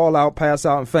light. He'll fall out, pass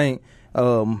out, and faint.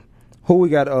 Who we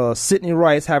got? Sidney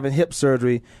Rice having hip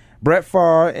surgery. Brett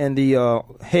Favre and the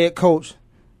head coach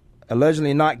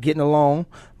allegedly not getting along.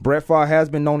 Brett Favre has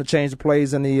been known to change the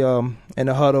plays in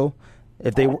the huddle.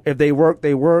 If they work,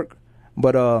 they work.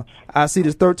 But I see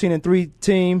this 13-3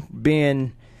 team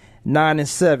being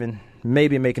 9-7,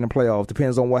 maybe making the playoffs.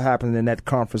 Depends on what happens in that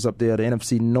conference up there, the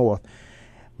NFC North.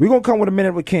 We're gonna come with a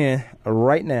minute with Ken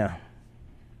right now.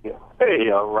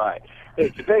 Hey, all right. Hey,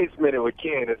 today's minute with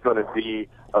Ken is going to be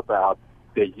about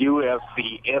the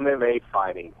UFC MMA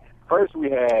fighting. First, we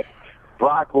had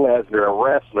Brock Lesnar, a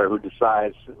wrestler who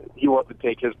decides he wants to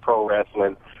take his pro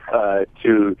wrestling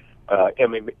to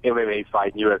MMA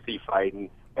fighting, UFC fighting.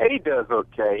 And he does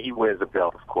okay. He wins the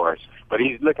belt, of course. But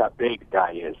look how big the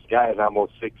guy is. The guy is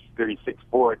almost 6'3",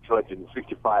 6'4",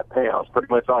 265 pounds. Pretty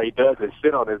much all he does is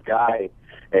sit on this guy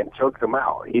and chokes him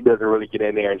out. He doesn't really get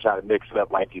in there and try to mix it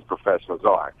up like these professionals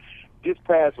are. This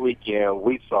past weekend,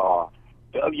 we saw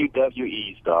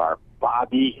WWE star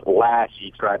Bobby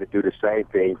Lashley try to do the same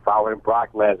thing, following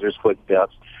Brock Lesnar's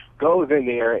footsteps, goes in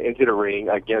there into the ring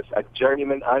against a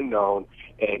journeyman unknown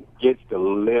and gets the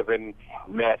living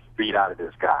mess beat out of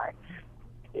this guy.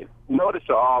 Notice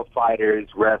all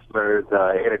fighters, wrestlers,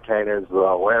 entertainers,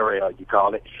 whatever you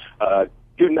call it,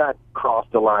 do not cross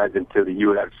the lines into the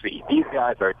UFC. These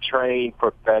guys are trained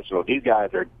professionals. These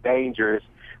guys are dangerous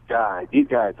guys. These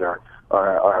guys are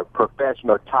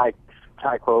professional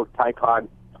taekwondo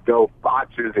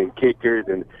boxers and kickers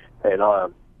and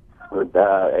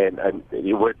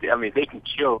they can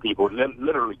kill people,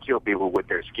 literally kill people with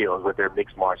their skills, with their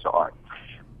mixed martial arts.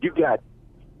 You got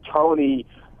Tony,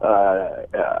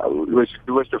 what's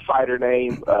the fighter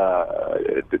name?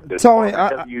 Tony,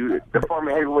 the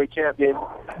former heavyweight champion.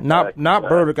 Not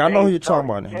Burbick. I know who you're talking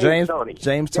about. James Tony.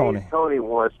 James Tony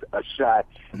wants a shot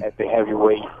at the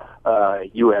heavyweight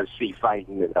UFC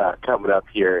fighting coming up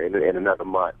here in another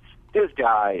month. This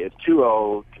guy is too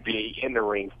old to be in the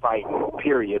ring fighting,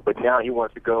 period, but now he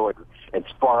wants to go and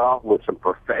spar off with some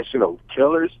professional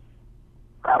killers?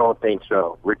 I don't think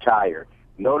so. Retire.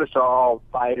 Notice all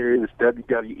fighters,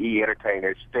 WWE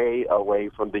entertainers, stay away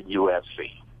from the UFC.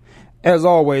 As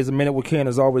always, a minute with Ken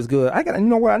is always good. You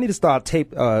know what? I need to start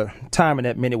timing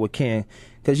that minute with Ken,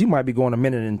 because you might be going a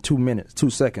minute and 2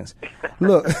 seconds.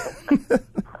 Look.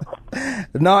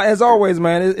 No, as always,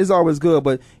 man, it's always good.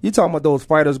 But you talking about those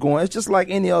fighters going, it's just like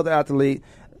any other athlete.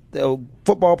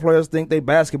 Football players think they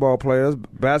basketball players.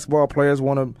 Basketball players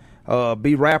want to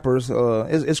be rappers.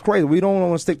 It's crazy. We don't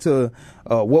want to stick to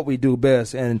what we do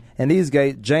best. And these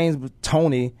guys, James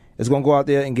Toney, is going to go out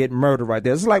there and get murdered right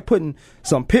there. It's like putting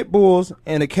some pit bulls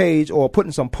in a cage or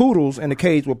putting some poodles in a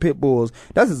cage with pit bulls.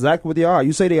 That's exactly what they are.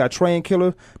 You say they are trained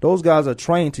killers. Those guys are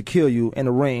trained to kill you in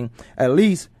the ring, at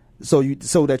least so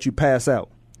that you pass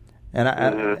out. And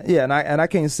I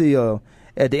can't see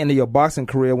at the end of your boxing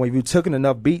career when you took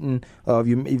enough beating,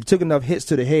 you took enough hits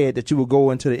to the head that you would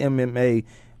go into the MMA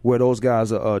where those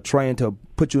guys are trained to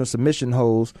put you in submission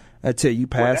holds until you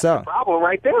pass out. That's the problem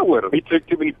right there with him. He took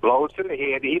too many blows to the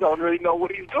head. He don't really know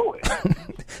what he's doing.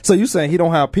 So you're saying he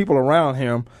don't have people around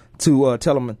him to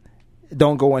tell him,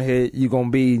 don't go in here.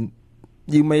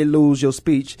 You may lose your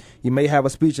speech. You may have a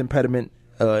speech impediment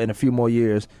in a few more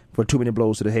years for too many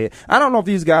blows to the head. I don't know if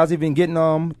these guys even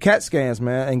getting CAT scans,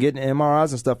 man, and getting MRIs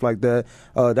and stuff like that.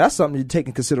 That's something you take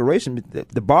in consideration.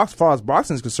 As far as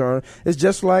boxing is concerned, it's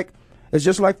just like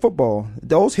football.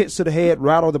 Those hits to the head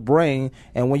rattle the brain,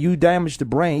 and when you damage the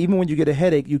brain, even when you get a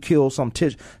headache, you kill some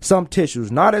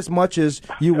tissues. Not as much as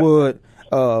you would,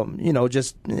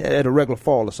 just at a regular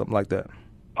fall or something like that.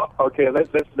 Okay, let's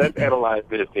analyze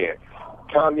this then.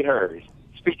 Kwamie Hurst,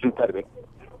 speech impediment.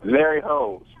 Larry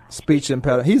Holmes, speech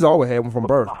impediment. He's always had one from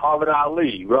birth. Muhammad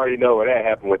Ali, we already know what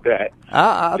happened with that.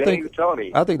 I James think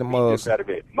Toney, I think the most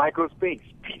impediment. Michael Spinks,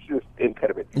 speech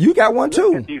impediment. You got one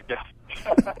too.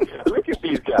 Look at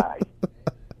these guys.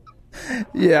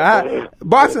 Yeah,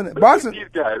 boxing. Look at these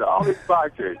guys, all these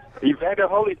boxers. Evander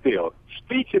Holyfield,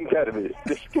 speech impediment.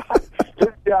 This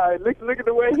guy. Look at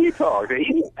the way he talks.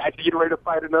 He's actually getting ready to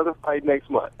fight another fight next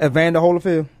month. Evander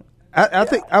Holyfield. I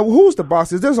think who's the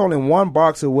boxer? There's only one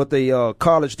boxer with a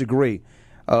college degree,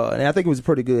 and I think it was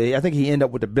pretty good. I think he ended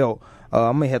up with the belt.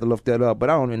 I may have to look that up, but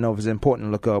I don't even know if it's important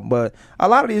to look up. But a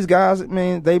lot of these guys, I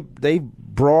mean, they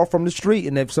brawl from the street,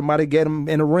 and if somebody get them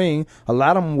in the ring, a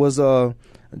lot of them was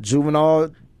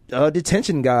juvenile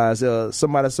detention guys.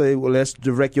 Somebody say, well, let's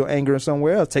direct your anger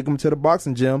somewhere else. Take them to the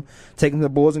boxing gym, take them to the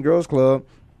Boys and Girls Club,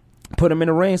 put them in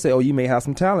the ring, say, oh, you may have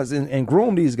some talents, and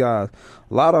groom these guys.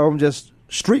 A lot of them just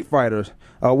street fighters.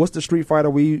 What's the street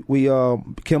fighter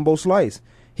Kimbo Slice?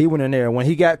 He went in there. When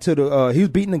he got to he was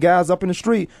beating the guys up in the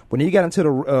street. When he got into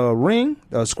the ring,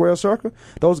 square circle,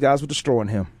 those guys were destroying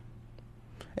him.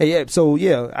 And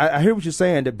I hear what you're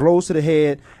saying. The blows to the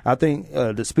head, I think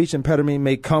the speech impediment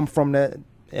may come from that.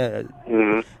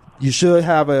 You should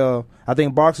have I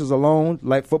think boxers alone,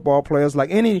 like football players,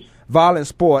 like any violent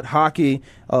sport, hockey,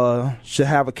 should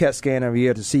have a CAT scan every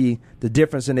year to see the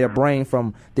difference in their brain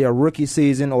from their rookie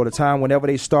season or the time whenever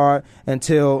they start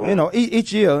until,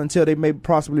 each year until they may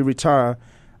possibly retire,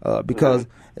 because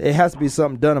it has to be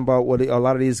something done about what a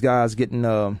lot of these guys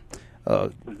getting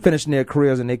finishing their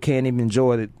careers and they can't even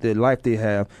enjoy the life they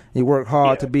have. They work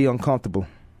hard to be uncomfortable.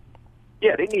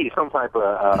 Yeah, they need some type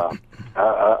of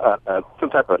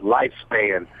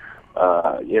lifespan,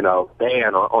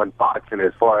 ban on boxing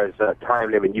as far as time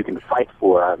limit you can fight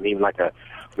for. I mean,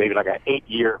 maybe like an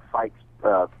 8-year fight,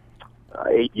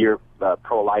 8-year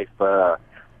pro-life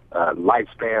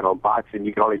lifespan on boxing.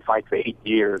 You can only fight for 8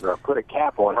 years, or put a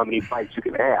cap on how many fights you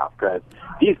can have. Because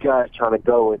these guys trying to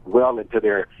go well into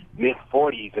their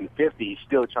mid-40s and 50s,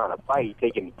 still trying to fight,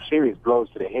 taking serious blows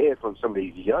to the head from some of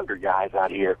these younger guys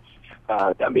out here.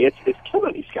 I mean, it's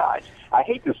killing these guys. I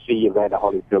hate to see Evander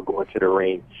Holyfield going to the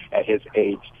ring at his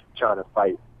age, trying to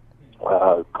fight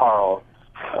Carl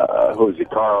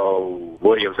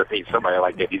Williams, I think, somebody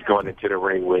like that. He's going into the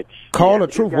ring with Carl the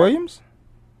Truth Williams.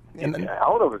 I don't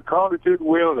know if it's Carl the Truth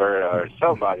Williams or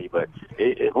somebody, but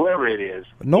whoever it is,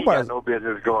 he got no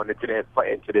business going into this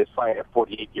fight at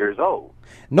 48 years old.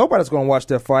 Nobody's going to watch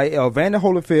that fight. Evander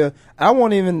Holyfield, I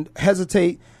won't even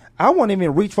hesitate. I won't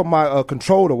even reach for my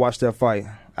control to watch that fight.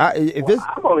 I'm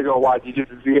only going to watch it just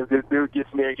to see if this dude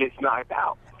gets in there and gets knocked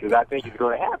out, because I think it's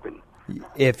going to happen.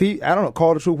 I don't know,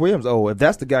 Carl the Truth Williams. Oh, if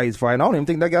that's the guy he's fighting, I don't even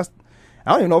think that guy's.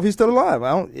 I don't even know if he's still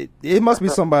alive. It must be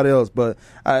somebody else. But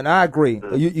and I agree.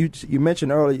 You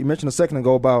mentioned earlier. You mentioned a second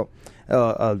ago about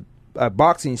a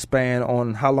boxing span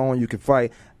on how long you can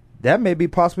fight. That may be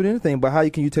possible anything, but how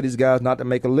can you tell these guys not to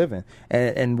make a living?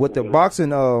 And with the boxing,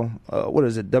 what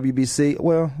is it, WBC?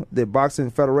 Well, the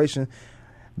Boxing Federation,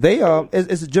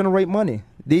 it's to generate money.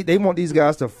 They want these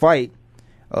guys to fight.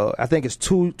 I think it's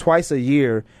twice a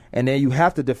year, and then you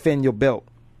have to defend your belt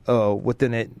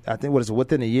within it. I think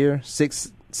within a year,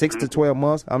 6 to 12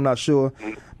 months. I'm not sure,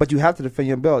 but you have to defend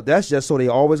your belt. That's just so they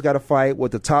always got to fight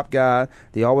with the top guy.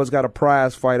 They always got a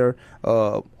prize fighter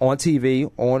on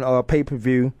TV, on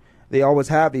pay-per-view. They always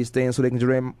have these things so they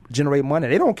can generate money.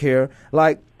 They don't care.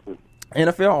 Like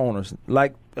NFL owners,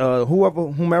 like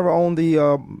whomever own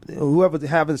whoever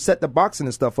haven't set the boxing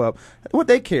and stuff up, what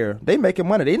they care? They making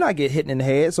money. They not get hit in the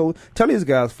head. So tell these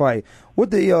guys fight.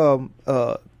 With the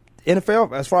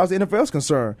NFL, as far as the NFL is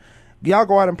concerned, y'all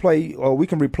go out and play, or we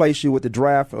can replace you with the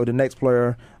draft or the next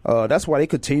player. That's why they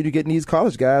continue to get these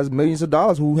college guys millions of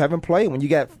dollars who haven't played. When you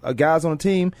got guys on the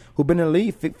team who've been in the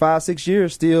league 5-6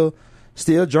 years,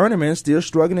 still journeymen, still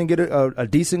struggling to get a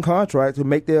decent contract to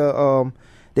make their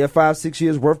 5-6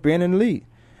 years worth being in the league.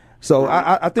 So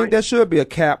I think there should be a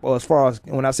cap, or as far as,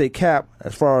 when I say cap,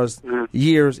 as far as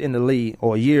years in the league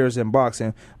or years in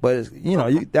boxing. But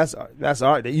that's all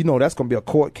right. That's going to be a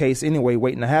court case anyway,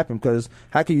 waiting to happen. Because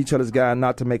how can you tell this guy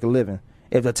not to make a living?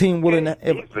 If the team willing,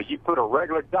 so you put a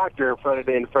regular doctor in front of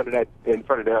the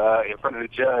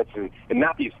judge, and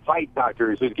not these fight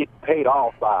doctors who get paid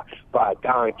off by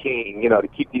Don King, to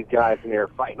keep these guys in there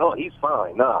fighting. Oh, he's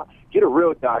fine. Nah. Get a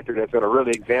real doctor that's going to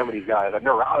really examine these guys. A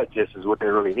neurologist is what they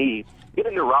really need. Get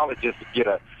a neurologist to get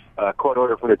a court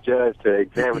order from the judge to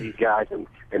examine these guys and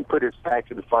put his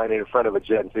facts of the fight in front of a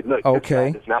judge and say, look, this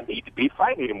guy does not need to be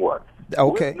fighting anymore.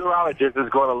 Okay. Which neurologist is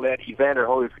going to let Evander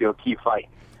Holyfield keep fighting?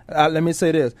 Let me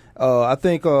say this. I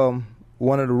think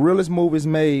one of the realest movies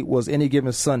made was Any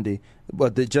Given Sunday.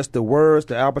 But just the words,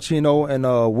 the Al Pacino and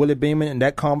Willie Beeman and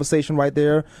that conversation right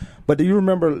there. But do you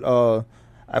remember...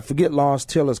 I forget Lawrence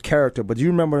Taylor's character, but do you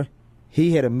remember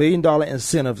he had $1 million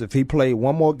incentives if he played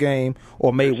one more game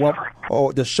or made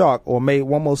the Shark or made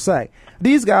one more sack.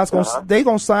 These guys they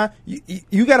gonna sign.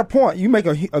 You got a point. You make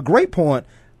a great point.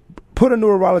 Put a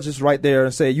neurologist right there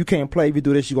and say you can't play. If you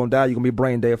do this, you're gonna die. You're gonna be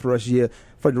brain dead for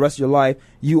the rest of your life.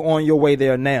 You on your way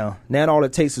there now. Now all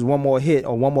it takes is one more hit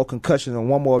or one more concussion or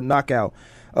one more knockout,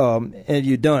 and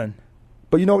you're done.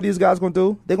 But you know what these guys going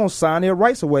to do? They're going to sign their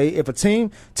rights away. If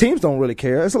teams don't really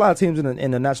care. There's a lot of teams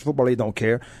in the National Football League don't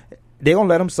care. They're going to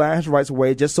let him sign his rights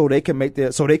away just so they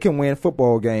can win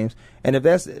football games. And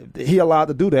if he allowed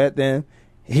to do that, then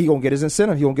he going to get his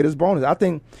incentive. He going to get his bonus. I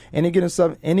think Any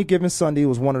Given Sunday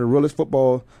was one of the realest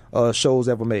football shows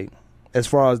ever made. As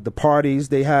far as the parties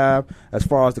they have, as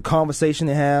far as the conversation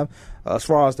they have, as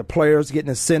far as the players getting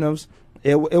incentives,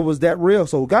 it was that real.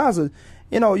 So guys,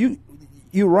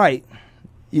 you're right.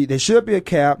 There should be a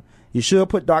cap. You should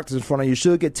put doctors in front of you. You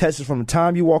should get tested from the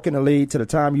time you walk in the league to the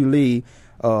time you leave,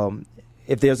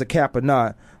 if there's a cap or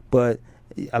not. But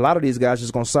a lot of these guys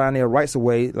just going to sign their rights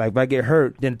away. Like if I get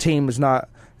hurt, then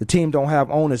the team don't have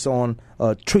onus on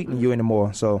treating you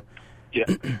anymore. So yeah,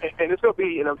 and it's going to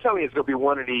be, and I'm telling you, it's going to be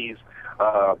one of these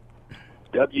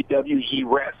WWE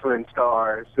wrestling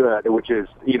stars, which is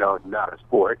not a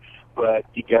sport. But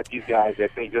you got these guys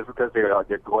that think just because they're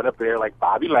going up there like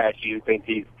Bobby Lashley, who thinks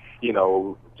he's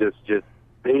just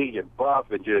big and buff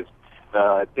and just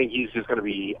think he's just going to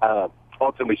be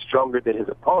ultimately stronger than his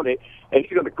opponent, and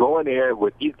he's going to go in there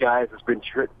with these guys that's been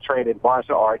trained in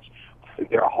martial arts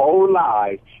their whole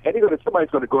lives, and somebody's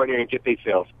going to go in there and get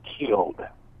themselves killed.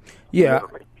 Yeah,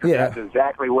 yeah. That's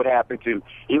exactly what happened to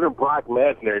even Brock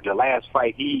Lesnar. The last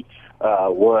fight he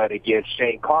won against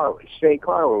Shane Carwin. Shane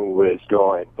Carwin was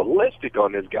going ballistic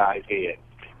on this guy's head,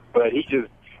 but he just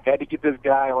had to get this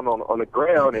guy on the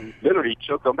ground and literally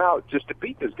choke him out just to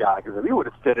beat this guy. Because if he would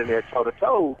have stood in there toe to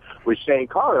toe with Shane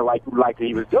Carwin like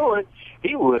he was doing,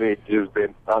 he would have just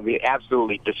been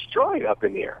absolutely destroyed up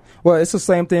in there. Well, it's the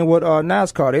same thing with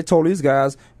NASCAR. They told these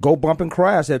guys, go bump and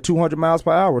crash at 200 miles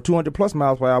per hour, 200 plus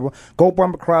miles per hour. Go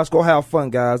bump and crash, go have fun,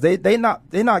 guys. They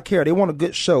not care. They want a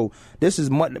good show. This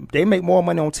is money. They make more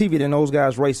money on TV than those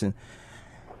guys racing.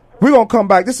 We're going to come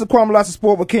back. This is Kwamie Lassiter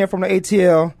Sport with Ken from the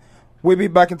ATL. We'll be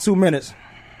back in 2 minutes.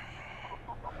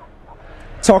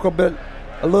 Talk a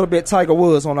little bit Tiger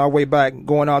Woods on our way back,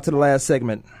 going out to the last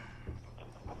segment.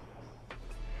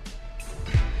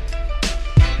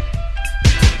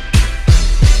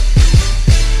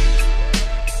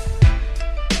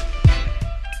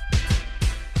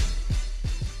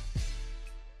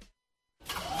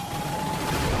 The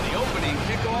opening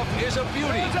kickoff is a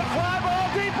beauty. It's a fly ball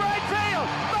deep right field.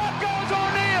 Back goes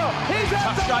O'Neal. He's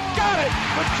at the shot. Got it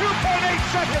with 2.8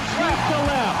 seconds left to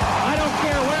left. I don't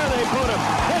care where they put him.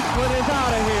 This one is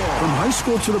out of here. From high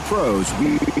school to the pros,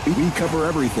 we cover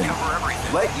everything.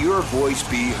 Let your voice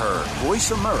be heard. Voice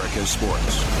America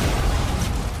Sports.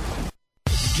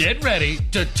 Get ready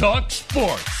to talk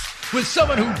sports with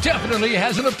someone who definitely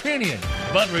has an opinion,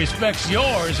 but respects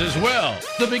yours as well.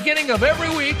 The beginning of every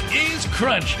week is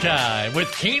Crunch Time with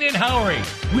Keenan Howery.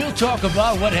 We'll talk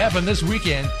about what happened this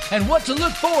weekend and what to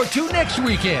look forward to next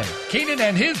weekend. Keenan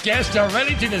and his guests are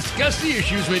ready to discuss the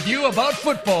issues with you about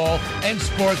football and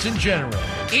sports in general.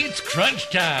 It's Crunch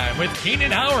Time with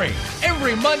Keenan Howery.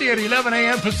 Every Monday at 11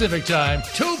 a.m. Pacific Time,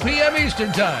 2 p.m.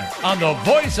 Eastern Time on the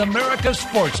Voice America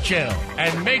Sports Channel.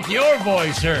 And make your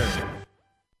voice heard.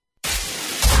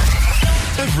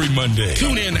 Every Monday,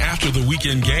 tune in after the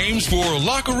weekend games for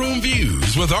Locker Room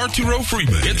Views with Arturo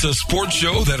Freeman. It's a sports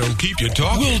show that'll keep you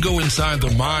talking. We'll go inside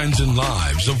the minds and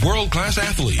lives of world-class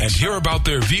athletes and hear about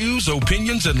their views,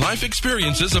 opinions, and life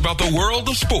experiences about the world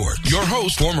of sports. Your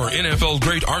host, former NFL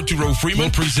great Arturo Freeman,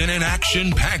 will present an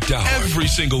action-packed hour every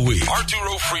single week.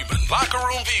 Arturo Freeman, Locker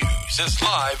Room Views is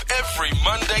live every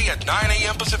Monday at 9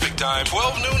 a.m. Pacific Time,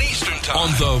 12 noon Eastern Time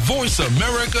on the Voice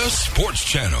America Sports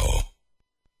Channel.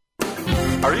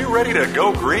 Are you ready to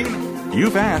go green?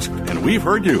 You've asked, and we've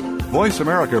heard you. Voice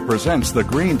America presents the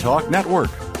Green Talk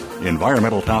Network.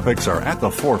 Environmental topics are at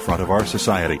the forefront of our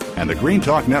society, and the Green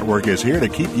Talk Network is here to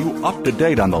keep you up to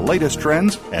date on the latest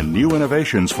trends and new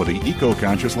innovations for the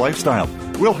eco-conscious lifestyle.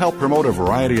 We'll help promote a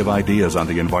variety of ideas on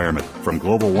the environment, from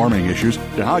global warming issues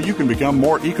to how you can become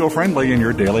more eco-friendly in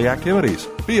your daily activities.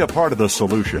 Be a part of the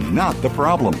solution, not the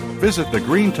problem. Visit the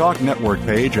Green Talk Network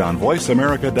page on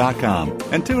voiceamerica.com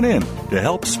and tune in to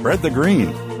help spread the green.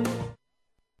 The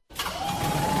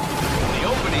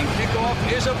opening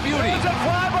kickoff is a beauty. It's a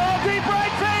fly ball deep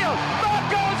right field. Back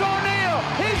goes O'Neal.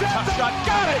 He's at the shot.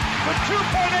 Got it with 2.8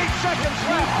 seconds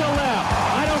left to left.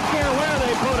 I don't care where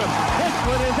they put him. This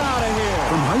one is out of here.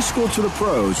 From high school to the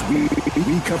pros, we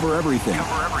cover everything.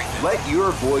 Let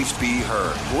your voice be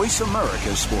heard. Voice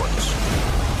America Sports.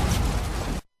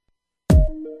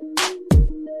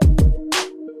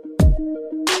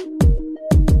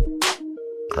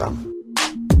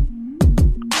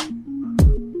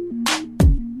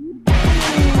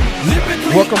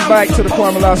 Welcome back to the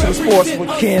Kwamie Lassiter Sports with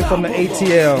Ken from the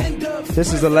ATL.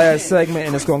 This is the last segment,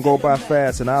 and it's going to go by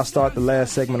fast, and I'll start the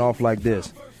last segment off like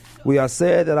this. We are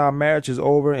sad that our marriage is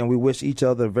over, and we wish each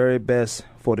other the very best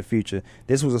for the future.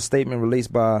 This was a statement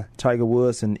released by Tiger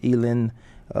Woods and Elin,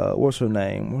 what's her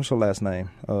name? What's her last name?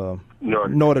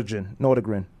 Nordegren.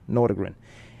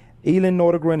 Elin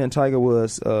Nordegren and Tiger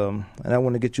Woods, and I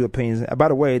want to get your opinions. By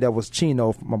the way, that was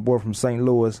Chino, my boy from St.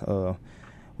 Louis,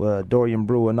 Dorian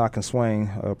Brewer, Knock and Swing,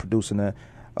 producing that.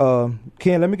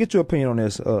 Ken, let me get your opinion on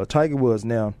this. Tiger Woods,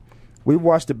 now, we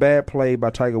watched the bad play by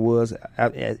Tiger Woods,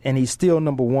 and he's still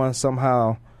number one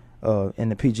somehow in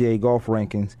the PGA golf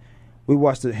rankings. We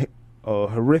watched the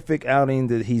horrific outing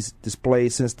that he's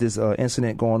displayed since this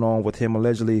incident going on with him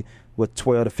allegedly with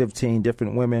 12 to 15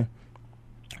 different women.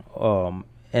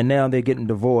 And now they're getting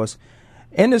divorced.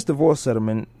 In this divorce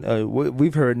settlement,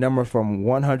 we've heard numbers from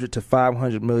 100 to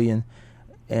 500 million.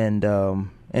 And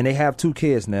they have 2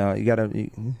 kids now.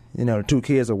 The 2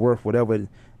 kids are worth whatever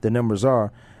the numbers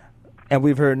are. And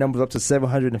we've heard numbers up to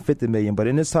 750 million. But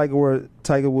in this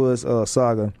Tiger Woods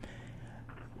saga,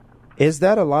 is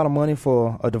that a lot of money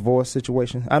for a divorce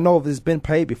situation? I know if it's been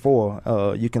paid before.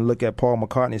 You can look at Paul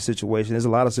McCartney's situation. There's a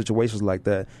lot of situations like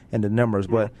that in the numbers.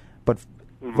 But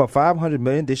for 500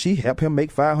 million, did she help him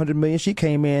make 500 million? She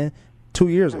came in 4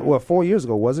 years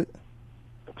ago, was it?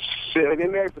 They've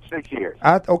been married for 6 years.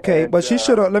 But she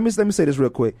should have. Let me say this real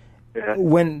quick. Yeah.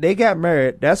 When they got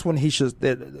married, that's when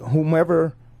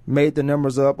whomever made the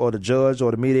numbers up, or the judge,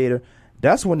 or the mediator,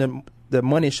 that's when the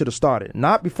money should have started.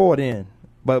 Not before then,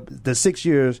 but the 6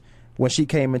 years when she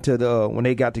came into when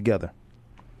they got together.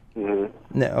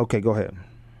 Mm-hmm. Now, okay, go ahead.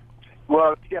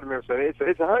 Well, you got to remember something.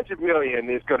 It's $100 million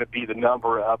is going to be the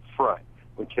number up front.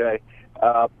 Okay,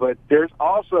 but there's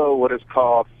also what is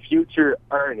called future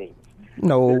earnings.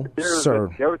 No, sir.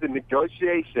 There was a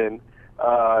negotiation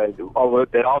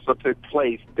that also took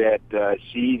place that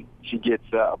she gets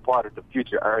a part of the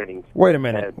future earnings. Wait a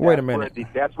minute.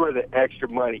 That's where the extra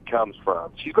money comes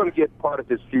from. She's going to get part of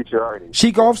his future earnings.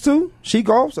 She golfs too? She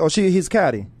golfs, or his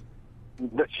caddy?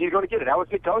 She's going to get it. That was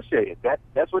negotiated.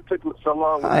 That's what took so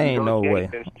long. Ain't no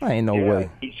way.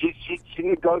 She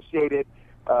negotiated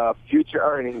future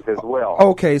earnings as well.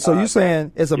 Okay, so you're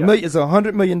saying it's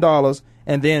 $100 million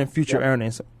and then future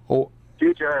earnings.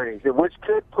 Future earnings, which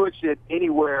could push it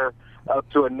anywhere up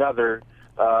to another,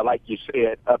 like you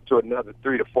said, up to another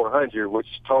 300 to 400, which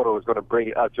total is going to bring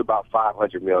it up to about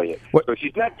 500 million. So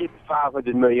she's not getting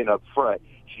 500 million up front.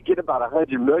 She get about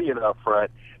 100 million up front,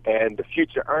 and the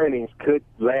future earnings could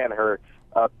land her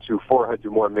up to $400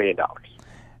 more million.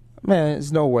 Man,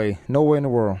 there's no way in the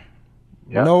world.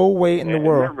 Yep. No way in the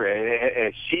world. Remember,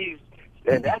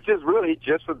 and that's just really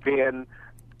just for being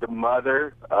the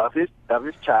mother of his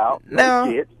child. Now,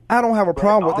 kids. I don't have a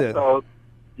problem with it.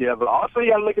 Yeah, but also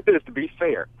you got to look at this to be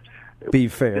fair. Be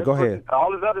fair. Go ahead.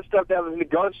 All this other stuff that was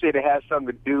negotiated has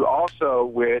something to do also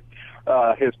with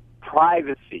his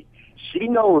privacy. she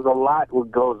knows a lot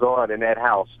what goes on in that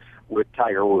house with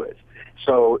Tiger Woods.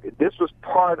 So this was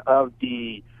part of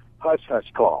the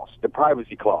hush-hush clause, the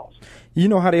privacy clause. You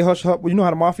know how they hush up? You know how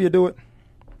the mafia do it?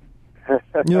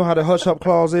 You know how the hush-up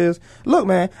clause is? Look,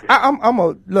 man,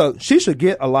 look, she should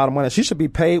get a lot of money. She should be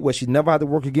paid where she never had to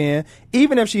work again.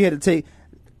 Even if she had to take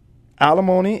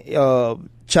alimony,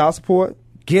 child support,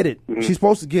 get it. Mm-hmm. She's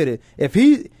supposed to get it. If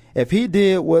he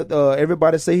did what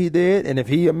everybody say he did, and if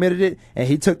he admitted it, and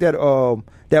he took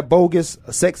that bogus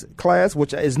sex class,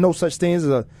 which is no such thing as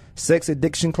a sex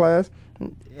addiction class,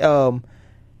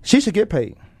 she should get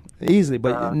paid easily.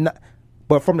 But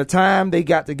but from the time they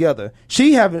got together,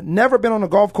 she never been on a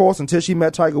golf course until she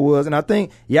met Tiger Woods, and I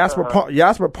think Jasper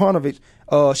Panovich,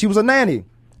 she was a nanny.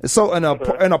 So in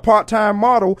a part-time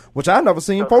model, which I never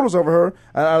seen photos of her.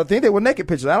 I think they were naked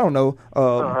pictures. I don't know.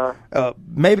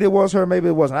 Maybe it was her, maybe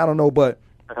it wasn't. I don't know. But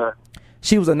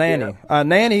she was a nanny. A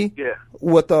nanny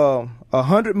with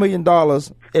 $100 million.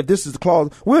 If this is the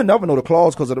clause, we'll never know the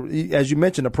clause because, as you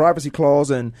mentioned, the privacy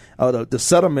clause and the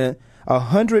settlement.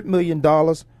 $100 million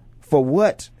for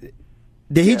what?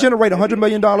 Did he generate $100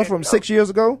 million from 6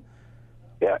 years ago?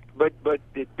 Yeah, but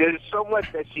there's so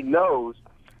much that she knows.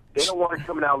 They don't want her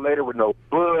coming out later with no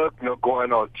book, no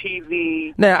going on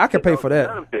TV. Now, I can pay for that.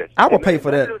 None of this. I will pay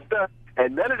for that.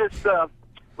 And none of this stuff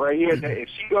right here, if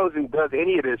she goes and does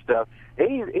any of this stuff,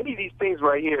 any of these things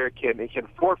right here can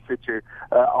forfeit her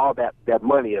all that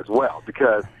money as well.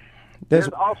 Because there's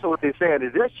also what they're saying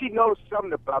is that she knows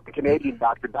something about the Canadian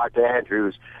doctor, Dr.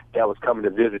 Andrews, that was coming to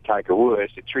visit Tiger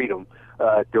Woods to treat him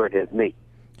during his knee.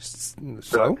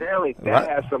 So apparently that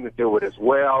has something to do with it as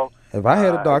well. If I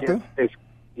had a doctor...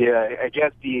 I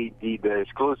guess the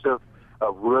exclusive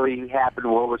of really happened.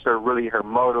 What was her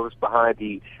motives behind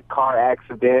the car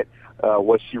accident?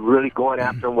 Was she really going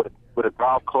after him with a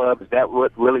golf club? Is that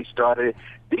what really started it?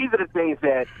 These are the things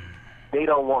that they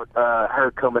don't want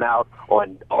her coming out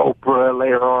on Oprah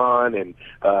later on and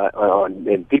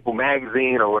in People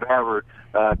Magazine or whatever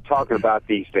talking about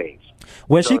these things.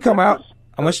 When she come out.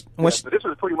 So this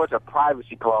was pretty much a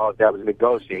privacy clause that was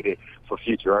negotiated for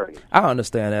future earnings. I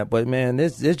understand that, but man,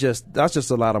 that's just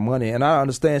a lot of money, and I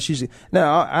understand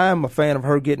I am a fan of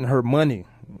her getting her money,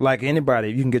 like anybody.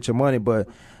 You can get your money, but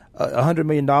 $100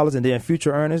 million and then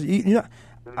future earnings. You know,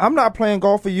 I'm not playing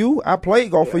golf for you. I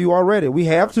played golf for you already. We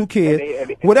have 2 kids.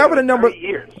 And whatever the number 30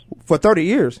 years. For 30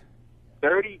 years.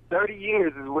 30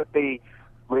 years is what they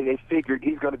figured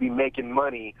he's going to be making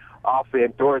money off the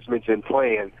endorsements and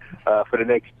playing for the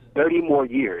next 30 more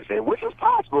years, and which is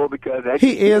possible because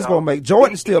he is going to make.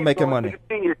 Jordan's still making money. To the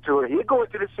senior tour. He's going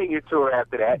to the senior tour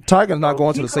after that. Tiger's not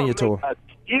going to the senior tour.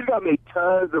 He's going to make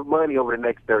tons of money over the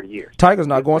next 30 years. Tiger's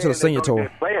not going to the senior tour. He's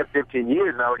been playing 15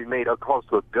 years and already made up close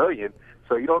to $1 billion.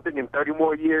 So you don't think in 30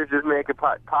 more years this man could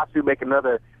possibly make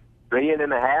another $1.5 billion?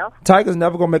 Tiger's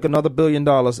never going to make another $1 billion,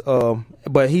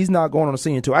 but he's not going on the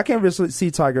senior tour. I can't really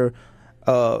see Tiger.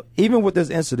 Even with this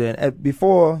incident,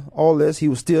 before all this, he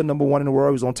was still number 1 in the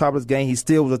world. He was on top of his game. He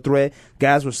still was a threat.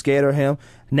 Guys were scared of him.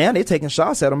 Now they're taking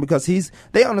shots at him because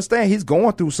they understand he's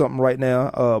going through something right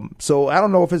now. So I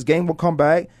don't know if his game will come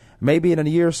back. Maybe in a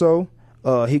year or so,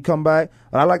 he'd come back.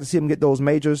 I'd like to see him get those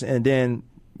majors, and then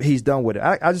he's done with it.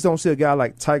 I just don't see a guy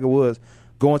like Tiger Woods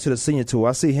going to the senior tour.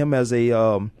 I see him as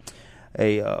going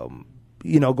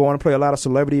to play a lot of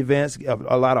celebrity events,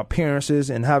 a lot of appearances,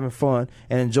 and having fun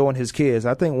and enjoying his kids.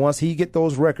 I think once he get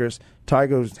those records,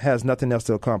 Tiger has nothing else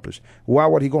to accomplish. Why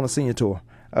would he go on a senior tour?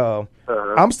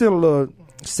 I'm still a little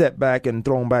set back and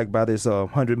thrown back by this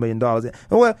 $100 million.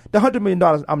 Well, the $100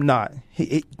 million, I'm not.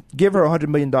 Give her $100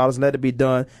 million, let it be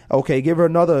done. Okay, give her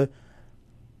another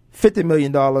 $50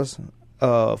 million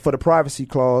for the privacy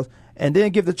clause, and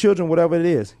then give the children whatever it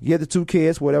is. Give the 2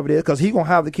 kids whatever it is, because he's going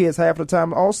to have the kids half the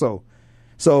time also.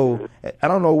 So I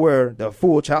don't know where the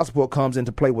full child support comes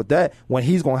into play with that when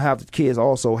he's going to have the kids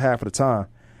also half of the time.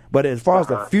 But as far as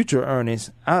the future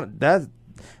earnings,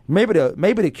 maybe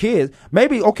the kids,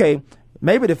 maybe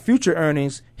the future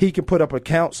earnings, he can put up an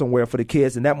account somewhere for the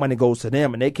kids, and that money goes to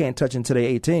them, and they can't touch it until they're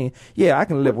 18. Yeah, I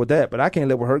can live with that, but I can't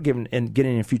live with her getting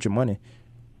in future money.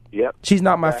 Yep. She's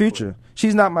not my future.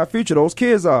 She's not my future. Those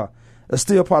kids are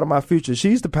still part of my future.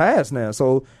 She's the past now.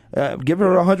 So give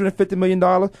her $150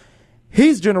 million.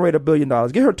 He's generated $1 billion.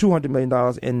 Get her $200 million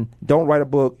and don't write a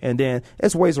book. And then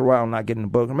it's ways around not getting a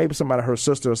book. Or maybe somebody, her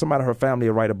sister or somebody, her family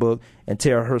will write a book and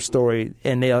tell her story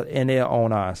in their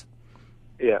own eyes.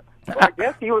 Yeah. Well, I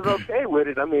guess he was okay with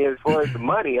it. I mean, as far as the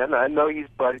money, I know he's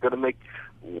probably going to make.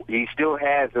 He still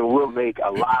has and will make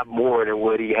a lot more than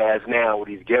what he has now, what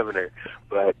he's giving her.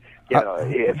 But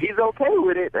if he's okay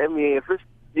with it, I mean, if it's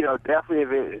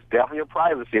definitely it's definitely a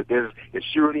privacy. If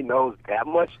she really knows that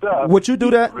much stuff, would you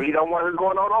do that? Really don't want her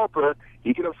going on Oprah.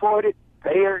 He can afford it.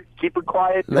 Pay her, keep her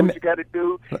quiet. Do what you got to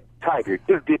do. Tiger,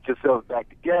 just get yourself back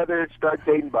together. Start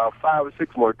dating about 5 or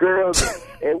 6 more girls,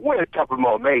 and win a couple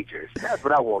more majors. That's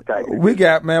what I want, Tiger. We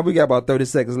got about 30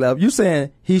 seconds left. You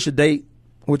saying he should date?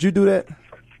 Would you do that?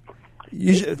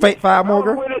 You should fake 5 more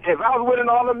girls? If I was winning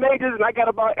all the majors and I got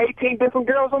about 18 different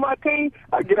girls on my team,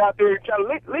 I'd get out there and try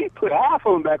to at least put half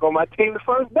of them back on my team the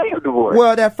first day of divorce.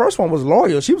 Well, that first one was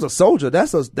loyal. She was a soldier.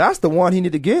 That's the one he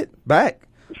need to get back.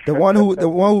 The one who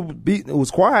was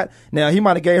quiet. Now he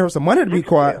might have gave her some money to be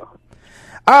quiet. All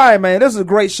right, man. This is a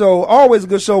great show. Always a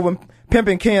good show when Ken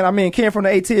from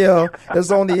the ATL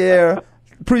is on the air.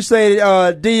 Appreciate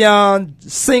it, Dion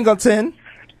Singleton.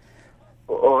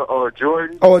 Or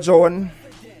Jordan.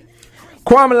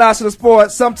 Kwamie Lassiter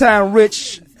Sports, sometime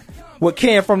Rich with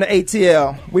Ken from the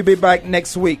ATL. We'll be back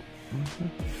next week.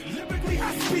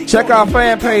 Check our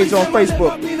fan page on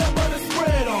Facebook.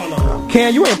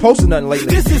 Ken, you ain't posted nothing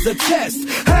lately. This is a test.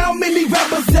 How many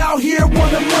rappers out here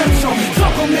wanna munch on?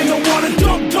 Dunk them in the water,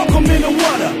 dunk them in the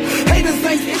water. Haters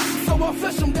think it's so I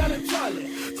flush them down the toilet.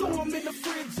 Throw them in the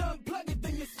fridge, unplug it,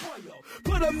 then you spoil.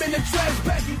 Put them in the trash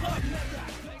bag, you up.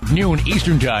 Noon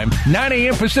Eastern Time, 9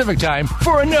 a.m. Pacific Time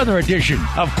for another edition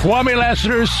of Kwamie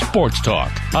Lassiter's Sports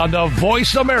Talk on the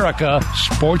Voice America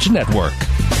Sports Network.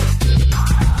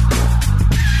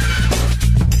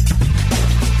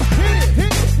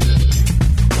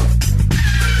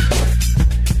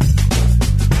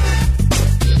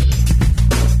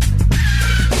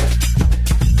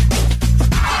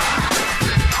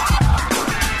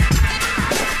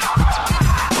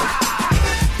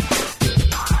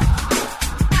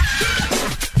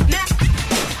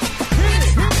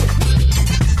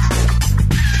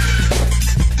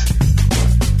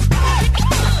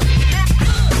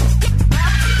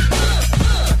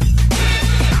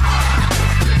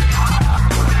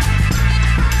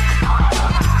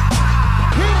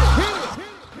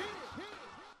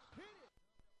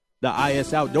 The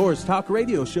IS Outdoors Talk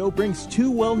Radio Show brings 2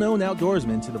 well-known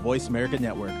outdoorsmen to the Voice America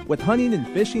Network with hunting and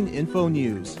fishing info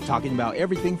news, talking about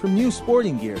everything from new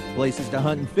sporting gear, places to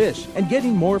hunt and fish, and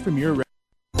getting more from your...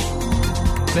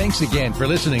 Thanks again for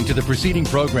listening to the preceding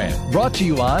program, brought to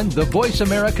you on the Voice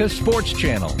America Sports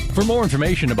Channel. For more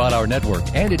information about our network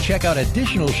and to check out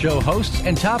additional show hosts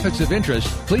and topics of interest,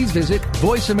 please visit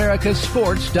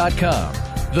voiceamericasports.com.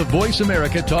 The Voice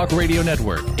America Talk Radio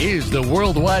Network is the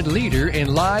worldwide leader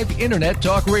in live Internet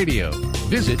talk radio.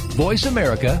 Visit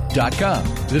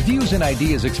voiceamerica.com. The views and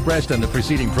ideas expressed on the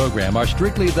preceding program are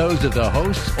strictly those of the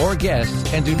hosts or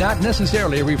guests and do not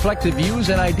necessarily reflect the views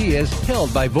and ideas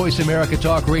held by Voice America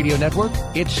Talk Radio Network,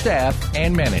 its staff,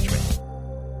 and management.